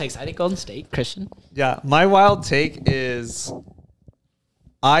doing wild takes. I think Golden State, Christian. Yeah, my wild take is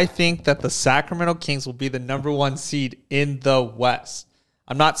I think that the Sacramento Kings will be the number 1 seed in the West.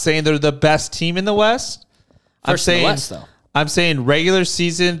 I'm not saying they're the best team in the West. First in the West, though. I'm saying regular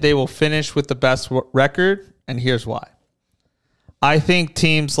season, they will finish with the best record, and here's why. I think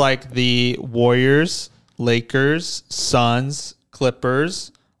teams like the Warriors, Lakers, Suns,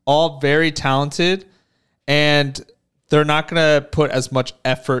 Clippers, all very talented, and they're not going to put as much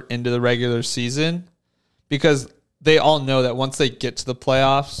effort into the regular season because they all know that once they get to the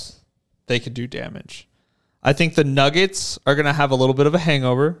playoffs, they could do damage. I think the Nuggets are going to have a little bit of a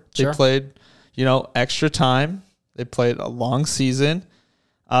hangover. Sure. They played, extra time. They played a long season.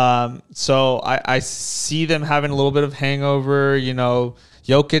 So I see them having a little bit of hangover.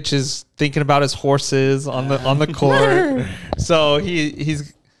 Jokic is thinking about his horses on the court. So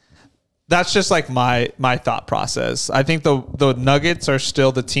he's that's just like my thought process. I think the Nuggets are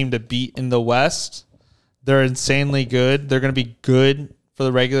still the team to beat in the West. They're insanely good. They're going to be good for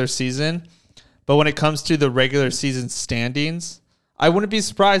the regular season. But when it comes to the regular season standings, I wouldn't be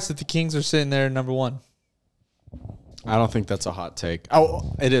surprised if the Kings are sitting there number 1. I don't think that's a hot take.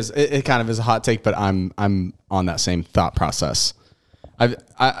 Oh, it is. It kind of is a hot take, but I'm on that same thought process. I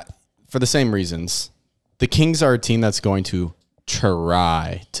for the same reasons. The Kings are a team that's going to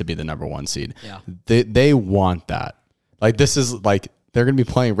try to be the number 1 seed. Yeah. They want that. Like, this is like they're going to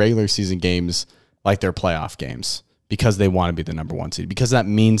be playing regular season games like they're playoff games because they want to be the number 1 seed, because that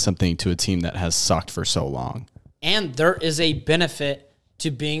means something to a team that has sucked for so long. And there is a benefit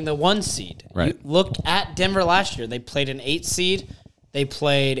to being the 1 seed. Right. You look at Denver last year. They played an 8 seed, they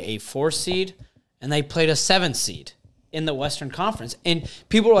played a 4 seed, and they played a 7 seed in the Western Conference. And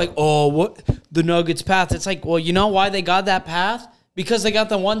people are like, oh, what the Nuggets path? It's like, well, you know why they got that path? Because they got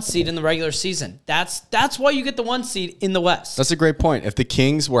the 1 seed in the regular season. That's why you get the 1 seed in the West. That's a great point. If the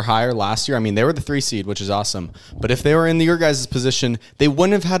Kings were higher last year, I mean, they were the 3 seed, which is awesome. But if they were in your guys' position, they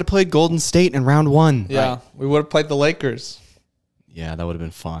wouldn't have had to play Golden State in round 1. Yeah, Right. we would have played the Lakers. Yeah, that would have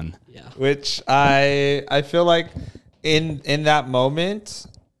been fun. Yeah. Which I feel like in that moment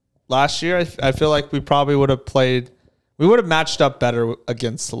last year, I feel like we probably would have matched up better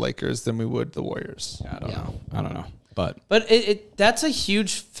against the Lakers than we would the Warriors. I don't know. But That's a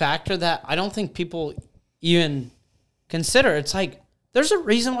huge factor that I don't think people even consider. It's like there's a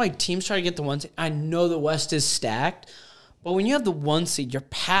reason why teams try to get the 1 seed. I know the West is stacked, but when you have the 1 seed, your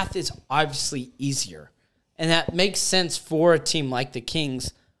path is obviously easier. And that makes sense for a team like the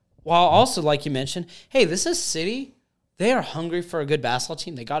Kings. While also, like you mentioned, hey, this is City. They are hungry for a good basketball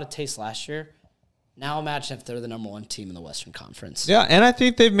team. They got a taste last year. Now imagine if they're the number 1 team in the Western Conference. Yeah, and I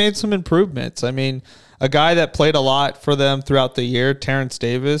think they've made some improvements. I mean, a guy that played a lot for them throughout the year, Terrence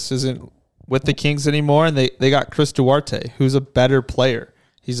Davis, isn't with the Kings anymore, and they got Chris Duarte, who's a better player.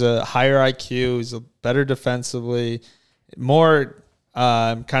 He's a higher IQ. He's a better defensively, more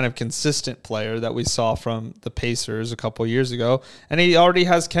kind of consistent player that we saw from the Pacers a couple years ago. And he already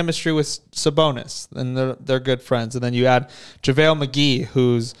has chemistry with Sabonis, and they're good friends. And then you add JaVale McGee,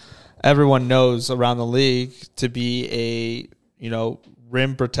 who's everyone knows around the league to be a,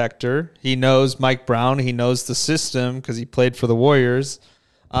 rim protector. He knows Mike Brown. He knows the system because he played for the Warriors.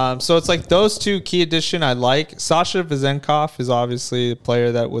 So it's like those two key addition I like. Sasha Vezenkov is obviously a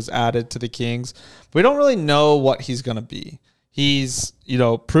player that was added to the Kings. But we don't really know what he's going to be. He's,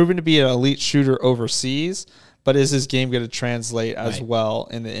 proven to be an elite shooter overseas, but is his game going to translate as well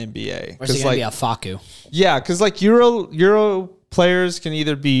in the NBA? Or is he going to be a Facu? Yeah, because like Euro players can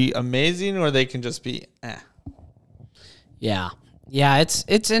either be amazing or they can just be eh. Yeah. Yeah,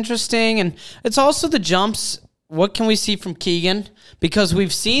 it's interesting, and it's also the jumps. What can we see from Keegan? Because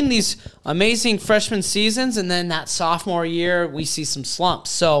we've seen these amazing freshman seasons, and then that sophomore year, we see some slumps.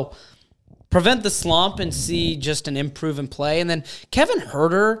 So prevent the slump and see just an improvement play. And then Kevin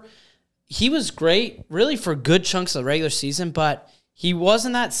Huerter, he was great really for good chunks of the regular season, but he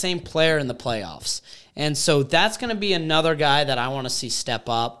wasn't that same player in the playoffs. And so that's going to be another guy that I want to see step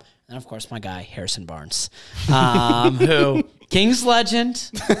up. And, of course, my guy, Harrison Barnes, who, Kings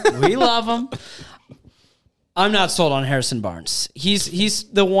legend. We love him. I'm not sold on Harrison Barnes. He's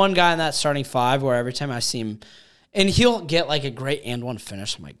the one guy in that starting 5 where every time I see him, and he'll get like a great and one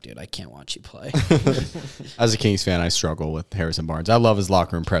finish. I'm like, dude, I can't watch you play. as a Kings fan, I struggle with Harrison Barnes. I love his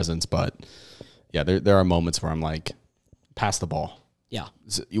locker room presence, but yeah, there are moments where I'm like, pass the ball. Yeah.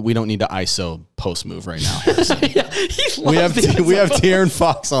 We don't need to ISO post move right now. Yeah, we have De'Aaron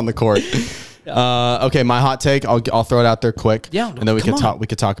Fox on the court. Okay, my hot take. I'll throw it out there quick. Yeah, and then we could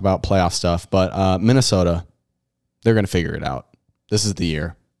talk about playoff stuff. But Minnesota, they're going to figure it out. This is the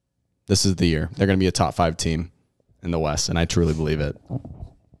year. They're going to be a top 5 team in the West, and I truly believe it.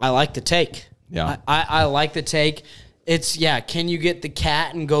 I like the take. Yeah, I like the take. It's can you get the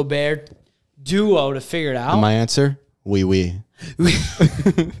Cat and Gobert duo to figure it out? And my answer, oui.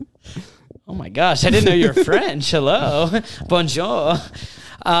 Oh my gosh, I didn't know you were French. Hello. Bonjour.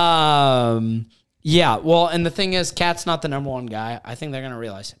 Yeah, well, and the thing is, Cat's not the number 1 guy. I think they're going to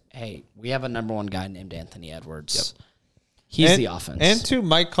realize, hey, we have a number 1 guy named Anthony Edwards. Yep. He's the offense. And to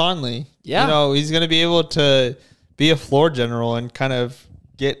Mike Conley. Yeah. He's going to be able to be a floor general and kind of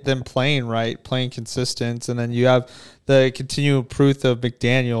get them playing right, playing consistent. And then you have the continual proof of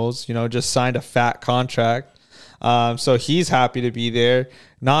McDaniels, just signed a fat contract. So he's happy to be there.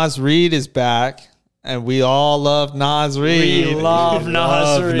 Naz Reid is back, and we all love Naz Reid. We love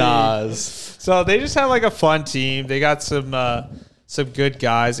Naz Reid. Naz. So they just have like a fun team. They got some good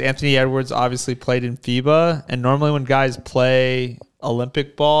guys. Anthony Edwards obviously played in FIBA, and normally when guys play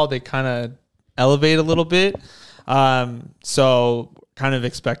Olympic ball, they kind of elevate a little bit. So kind of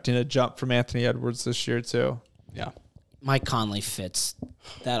expecting a jump from Anthony Edwards this year too. Yeah. Mike Conley fits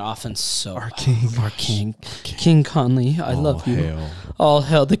that offense so our king Conley. I love you. Hail. All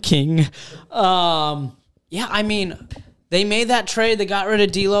hail the king. Yeah, I mean, they made that trade. They got rid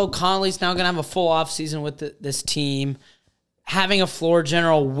of D'Lo. Conley's now gonna have a full offseason with this team. Having a floor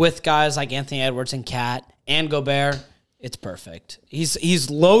general with guys like Anthony Edwards and Cat and Gobert, it's perfect. He's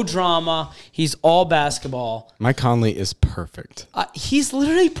low drama. He's all basketball. Mike Conley is perfect. He's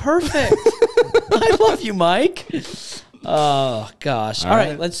literally perfect. I love you, Mike. Oh gosh. All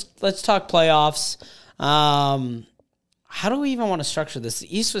right, let's talk playoffs. How do we even want to structure this?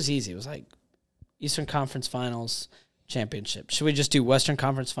 The East was easy. It was like Eastern Conference Finals, championship. Should we just do Western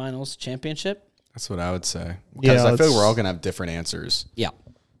Conference Finals, championship? That's what I would say. Because I feel like we're all going to have different answers. Yeah.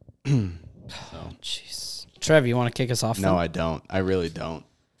 Jeez. Trev, you want to kick us off? No, I don't. I really don't.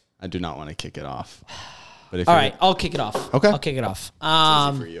 I do not want to kick it off. But if All right, I'll kick it off. Okay. I'll kick it off.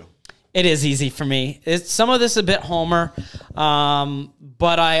 It's easy for you. It is easy for me. Some of this is a bit homer,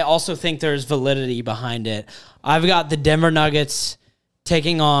 but I also think there's validity behind it. I've got the Denver Nuggets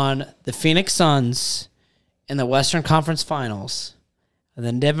taking on the Phoenix Suns in the Western Conference Finals. And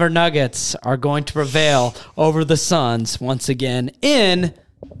the Denver Nuggets are going to prevail over the Suns once again in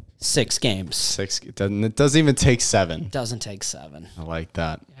 6 games. It doesn't even take 7. Doesn't take 7. I like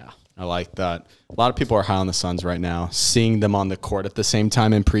that. Yeah. I like that. A lot of people are high on the Suns right now. Seeing them on the court at the same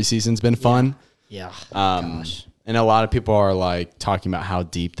time in preseason's been fun. Yeah. Gosh. And a lot of people are like talking about how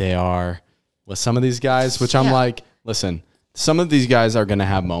deep they are with some of these guys, which I'm like, listen, some of these guys are going to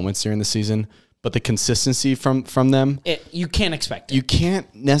have moments during the season, but the consistency from them, You can't expect it. you can't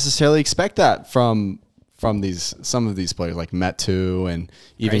necessarily expect that from some of these players like Metu and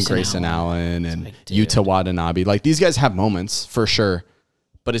even Grayson Allen and Yuta Watanabe. Like these guys have moments for sure,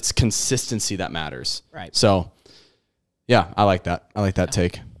 but it's consistency that matters. Right. So, yeah, I like that. I like that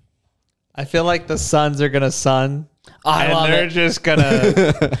take. I feel like the Suns are gonna sun, I love they're it. just gonna,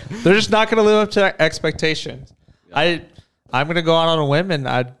 they're just not gonna live up to expectations. I'm gonna go out on a whim, and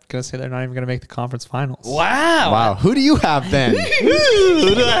I'm gonna say they're not even gonna make the conference finals. Wow. Wow. Who do you have then?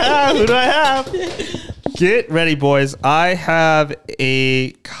 Who do I have? Get ready, boys. I have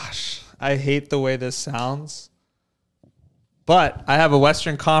I hate the way this sounds, but I have a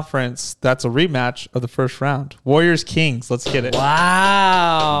Western Conference that's a rematch of the first round. Warriors Kings. Let's get it.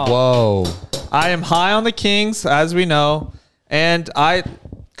 Wow. Whoa. I am high on the Kings, as we know, and I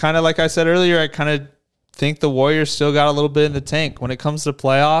kind of, like I said earlier, I kind of think the Warriors still got a little bit in the tank when it comes to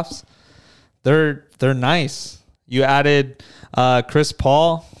playoffs. They're nice. You added Chris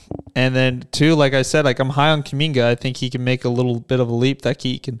Paul, and then too, like I said, like I'm high on Kuminga. I think he can make a little bit of a leap that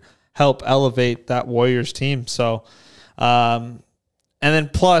he can help elevate that Warriors team. So, and then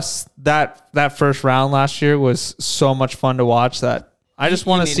plus that first round last year was so much fun to watch that I just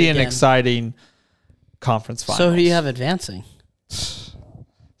want to see an exciting conference final. So who do you have advancing?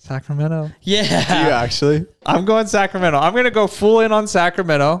 Sacramento. Yeah. Do you actually? I'm going Sacramento. I'm going to go full in on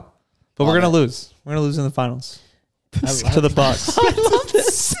Sacramento, but we're going to it. lose. We're going to lose in the finals to the Bucks. I love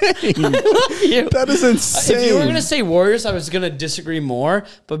this. I love you. That is insane. If you were going to say Warriors, I was going to disagree more,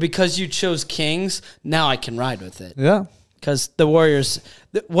 but because you chose Kings, now I can ride with it. Yeah. Because the Warriors,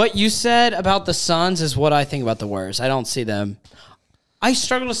 what you said about the Suns is what I think about the Warriors. I don't see them. I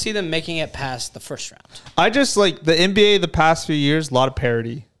struggle to see them making it past the first round. I just like the NBA the past few years, a lot of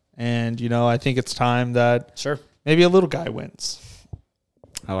parity. And, I think it's time that maybe a little guy wins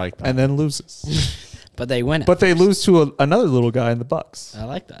I like that. and then loses. But they win it. But they lose to another little guy in the Bucks. I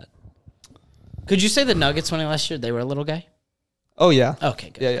like that. Could you say the Nuggets winning last year, they were a little guy? Oh, yeah. Okay,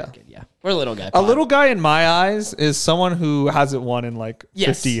 good. Yeah. Good, yeah. We're a little guy. A little guy in my eyes is someone who hasn't won in like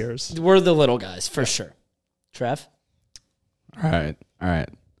 50 years. We're the little guys, for sure. Trev? All right.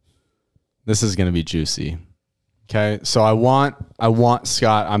 This is going to be juicy. Okay. So I want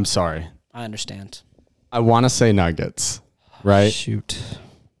Scott, I'm sorry. I understand. I want to say Nuggets, right? Shoot.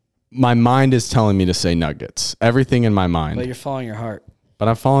 My mind is telling me to say Nuggets. Everything in my But mind. you're following your heart. But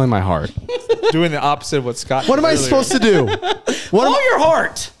I'm following my heart. Doing the opposite of what Scott What am I supposed to do? Follow your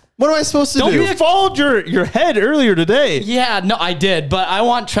heart. What am I supposed to do? You followed your head earlier today. Yeah, no, I did, but I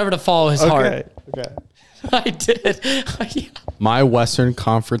want Trevor to follow his heart. Okay. I did. My Western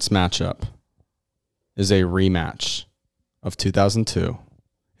Conference matchup is a rematch of 2002.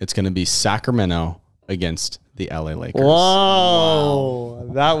 It's going to be Sacramento against the LA Lakers.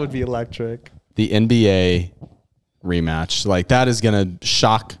 Whoa. That would be electric. The NBA rematch. Like, that is going to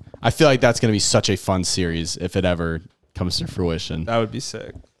shock. I feel like that's going to be such a fun series if it ever comes to fruition. That would be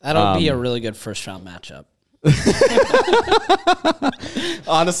sick. That'll be a really good first round matchup.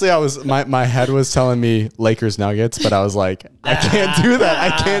 Honestly, my head was telling me Lakers Nuggets, but I was like, I can't do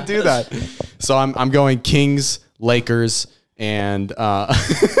that. I can't do that. So I'm going Kings Lakers, and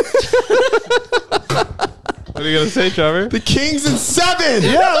What are you gonna say, Trevor? the Kings in 7.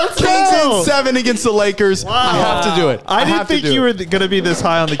 Yeah, let's Kings go. in 7 against the Lakers. I have to do it. I didn't have to think do you it. were gonna be this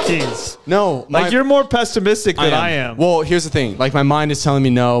high on the Kings. No, Like you're more pessimistic than I am. Well, here's the thing. Like my mind is telling me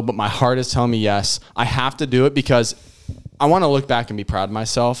no, but my heart is telling me yes. I have to do it because I want to look back and be proud of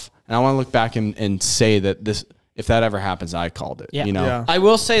myself, and I want to look back and say that this, if that ever happens, I called it. Yeah. You know. Yeah. I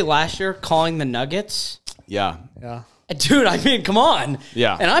will say last year calling the Nuggets. Yeah. Yeah. Dude, I mean, come on.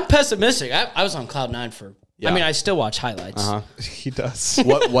 Yeah. And I'm pessimistic. I was on cloud 9 for. Yeah. I mean, I still watch highlights. He does.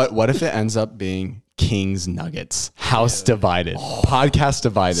 What if it ends up being Kings Nuggets? House divided. Podcast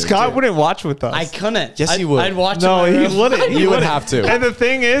divided. Scott wouldn't watch with us. I couldn't. Yes, I'd, you would. I'd watch. No, in my he room. wouldn't. You would have to. And the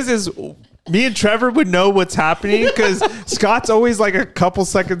thing is me and Trevor would know what's happening because Scott's always like a couple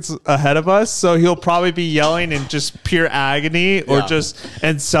seconds ahead of us. So he'll probably be yelling in just pure agony or Yeah. just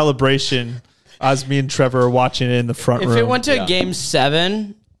in celebration as me and Trevor are watching it in the front If room. it went to Yeah. a game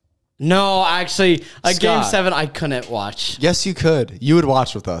 7, no, actually, a game Scott. 7 I couldn't watch. Yes, you could. You would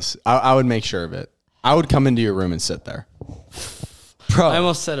watch with us. I would make sure of it. I would come into your room and sit there. Bro, I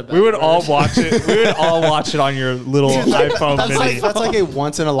almost said it. we would all watch it. We would all watch it on your little iPhone that's mini. like a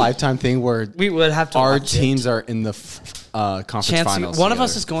once in a lifetime thing where We would have to. our watch it. teams are in the conference Chance. finals. One of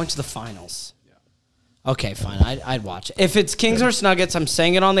us together. is going to the finals. Okay, fine. I'd watch it. If it's Kings versus Nuggets, I'm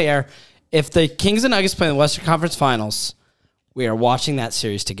saying it on the air. If the Kings and Nuggets play in the Western Conference Finals, we are watching that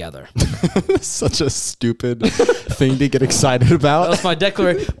series together. such a stupid thing to get excited about. That's my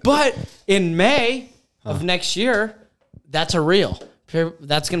declaration. But in May of next year, that's a real.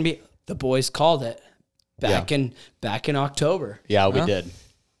 That's going to be the boys called it back in October. Yeah, we did.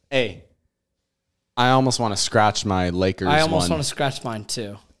 Hey, I almost want to scratch my Lakers. I almost one. want to scratch mine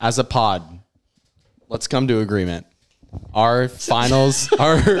too. As a pod, let's come to agreement. Our finals,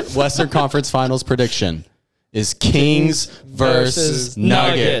 our Western Conference Finals prediction is Kings versus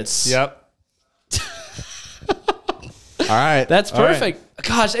Nuggets. Yep. All right, That's All right. perfect.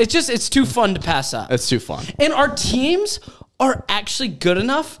 Gosh, it's too fun to pass up. that's too fun. And our teams are actually good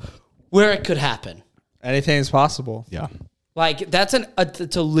enough where it could happen. Anything is possible. Yeah, Like that's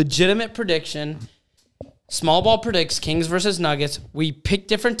it's a legitimate prediction. Small ball predicts Kings versus Nuggets. We pick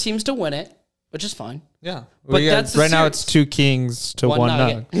different teams to win it, which is fine. Yeah. But that's the right now series. it's 2 Kings to 1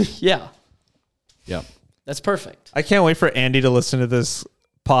 Nugget. Yeah, yep. that's perfect. I can't wait for Andy to listen to this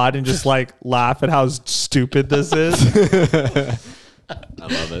pod and just like laugh at how stupid this is. I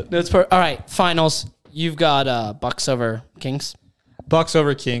love it. That's all right. Finals. You've got Bucks over Kings. Bucks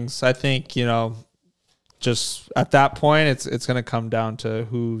over Kings. I think, just at that point it's going to come down to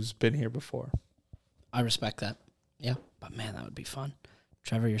who's been here before. I respect that. Yeah, but man, that would be fun.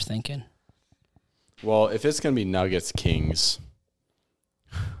 Trevor, you're thinking. Well, if it's gonna be Nuggets Kings,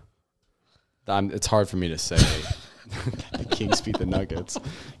 it's hard for me to say that the Kings beat the Nuggets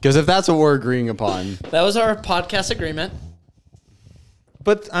because if that's what we're agreeing upon, That was our podcast agreement.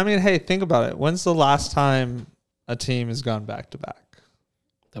 But I mean, hey, think about it. When's the last time a team has gone back to back?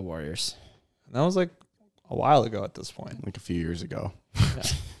 The Warriors. And that was like a while ago at this point. like a few years ago.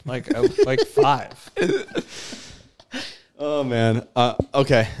 Like 5. Oh man.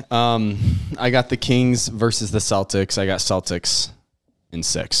 Okay. I got the Kings versus the Celtics. I got Celtics in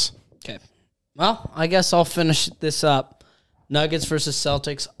 6. Okay. Well, I guess I'll finish this up. Nuggets versus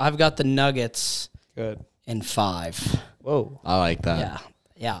Celtics. I've got the Nuggets Good. in 5. Whoa. I like that.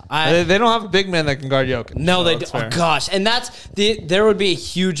 Yeah. Yeah. They don't have a big man that can guard Jokic. No, so they it's do. Oh, fair. gosh. And there would be a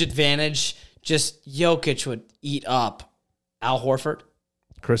huge advantage. Just Jokic would eat up Al Horford.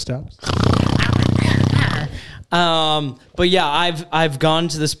 Kristaps. But yeah, I've gone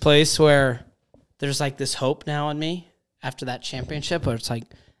to this place where there's like this hope now in me after that championship where it's like,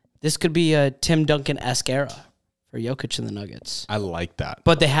 this could be a Tim Duncan-esque era for Jokic and the Nuggets. I like that.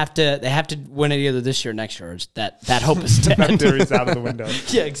 But they have to win it either this year or next year. Or that hope is dead. That theory's out of the window.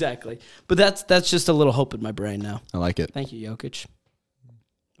 Yeah, exactly. But that's just a little hope in my brain now. I like it. Thank you, Jokic.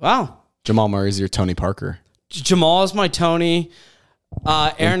 Wow. Jamal Murray's your Tony Parker. Jamal is my Tony.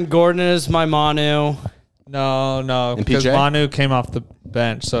 Aaron Gordon is my Manu. No, And because PJ? Manu came off the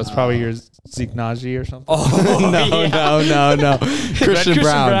bench, so it's probably your Zeke Naji or something. No. Christian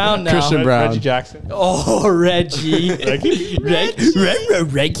Brown. now. Christian Brown. Reggie Jackson. Oh, Reggie.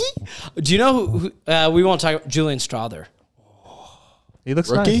 Reggie? Do you know who we won't talk about Julian Strother He looks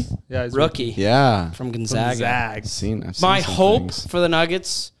Rookie? nice. Yeah, he's rookie Yeah. from Gonzaga. Zag. I've seen My some hope things. for the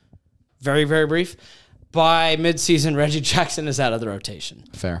Nuggets, very, very brief. By midseason, Reggie Jackson is out of the rotation.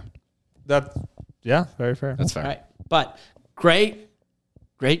 Fair. Yeah, very fair. That's fair. All right. But great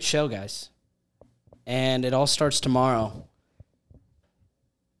show, guys. And it all starts tomorrow,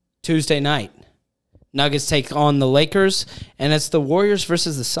 Tuesday night. Nuggets take on the Lakers, and it's the Warriors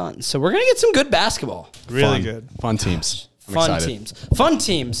versus the Suns. So we're going to get some good basketball. Really good. Fun teams. I'm Fun excited. teams. Fun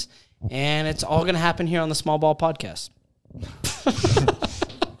teams. And it's all going to happen here on the Small Ball Podcast.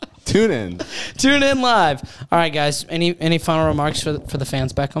 Tune in. Tune in live. All right, guys. Any final remarks for the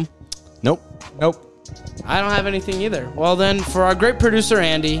fans back home? Nope. I don't have anything either. Well, then, for our great producer,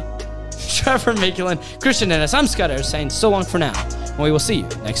 Andy, Trevor Mickelin, Christian Dennis, I'm Scott Ayers saying so long for now. And we will see you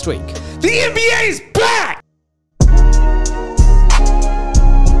next week. The NBA's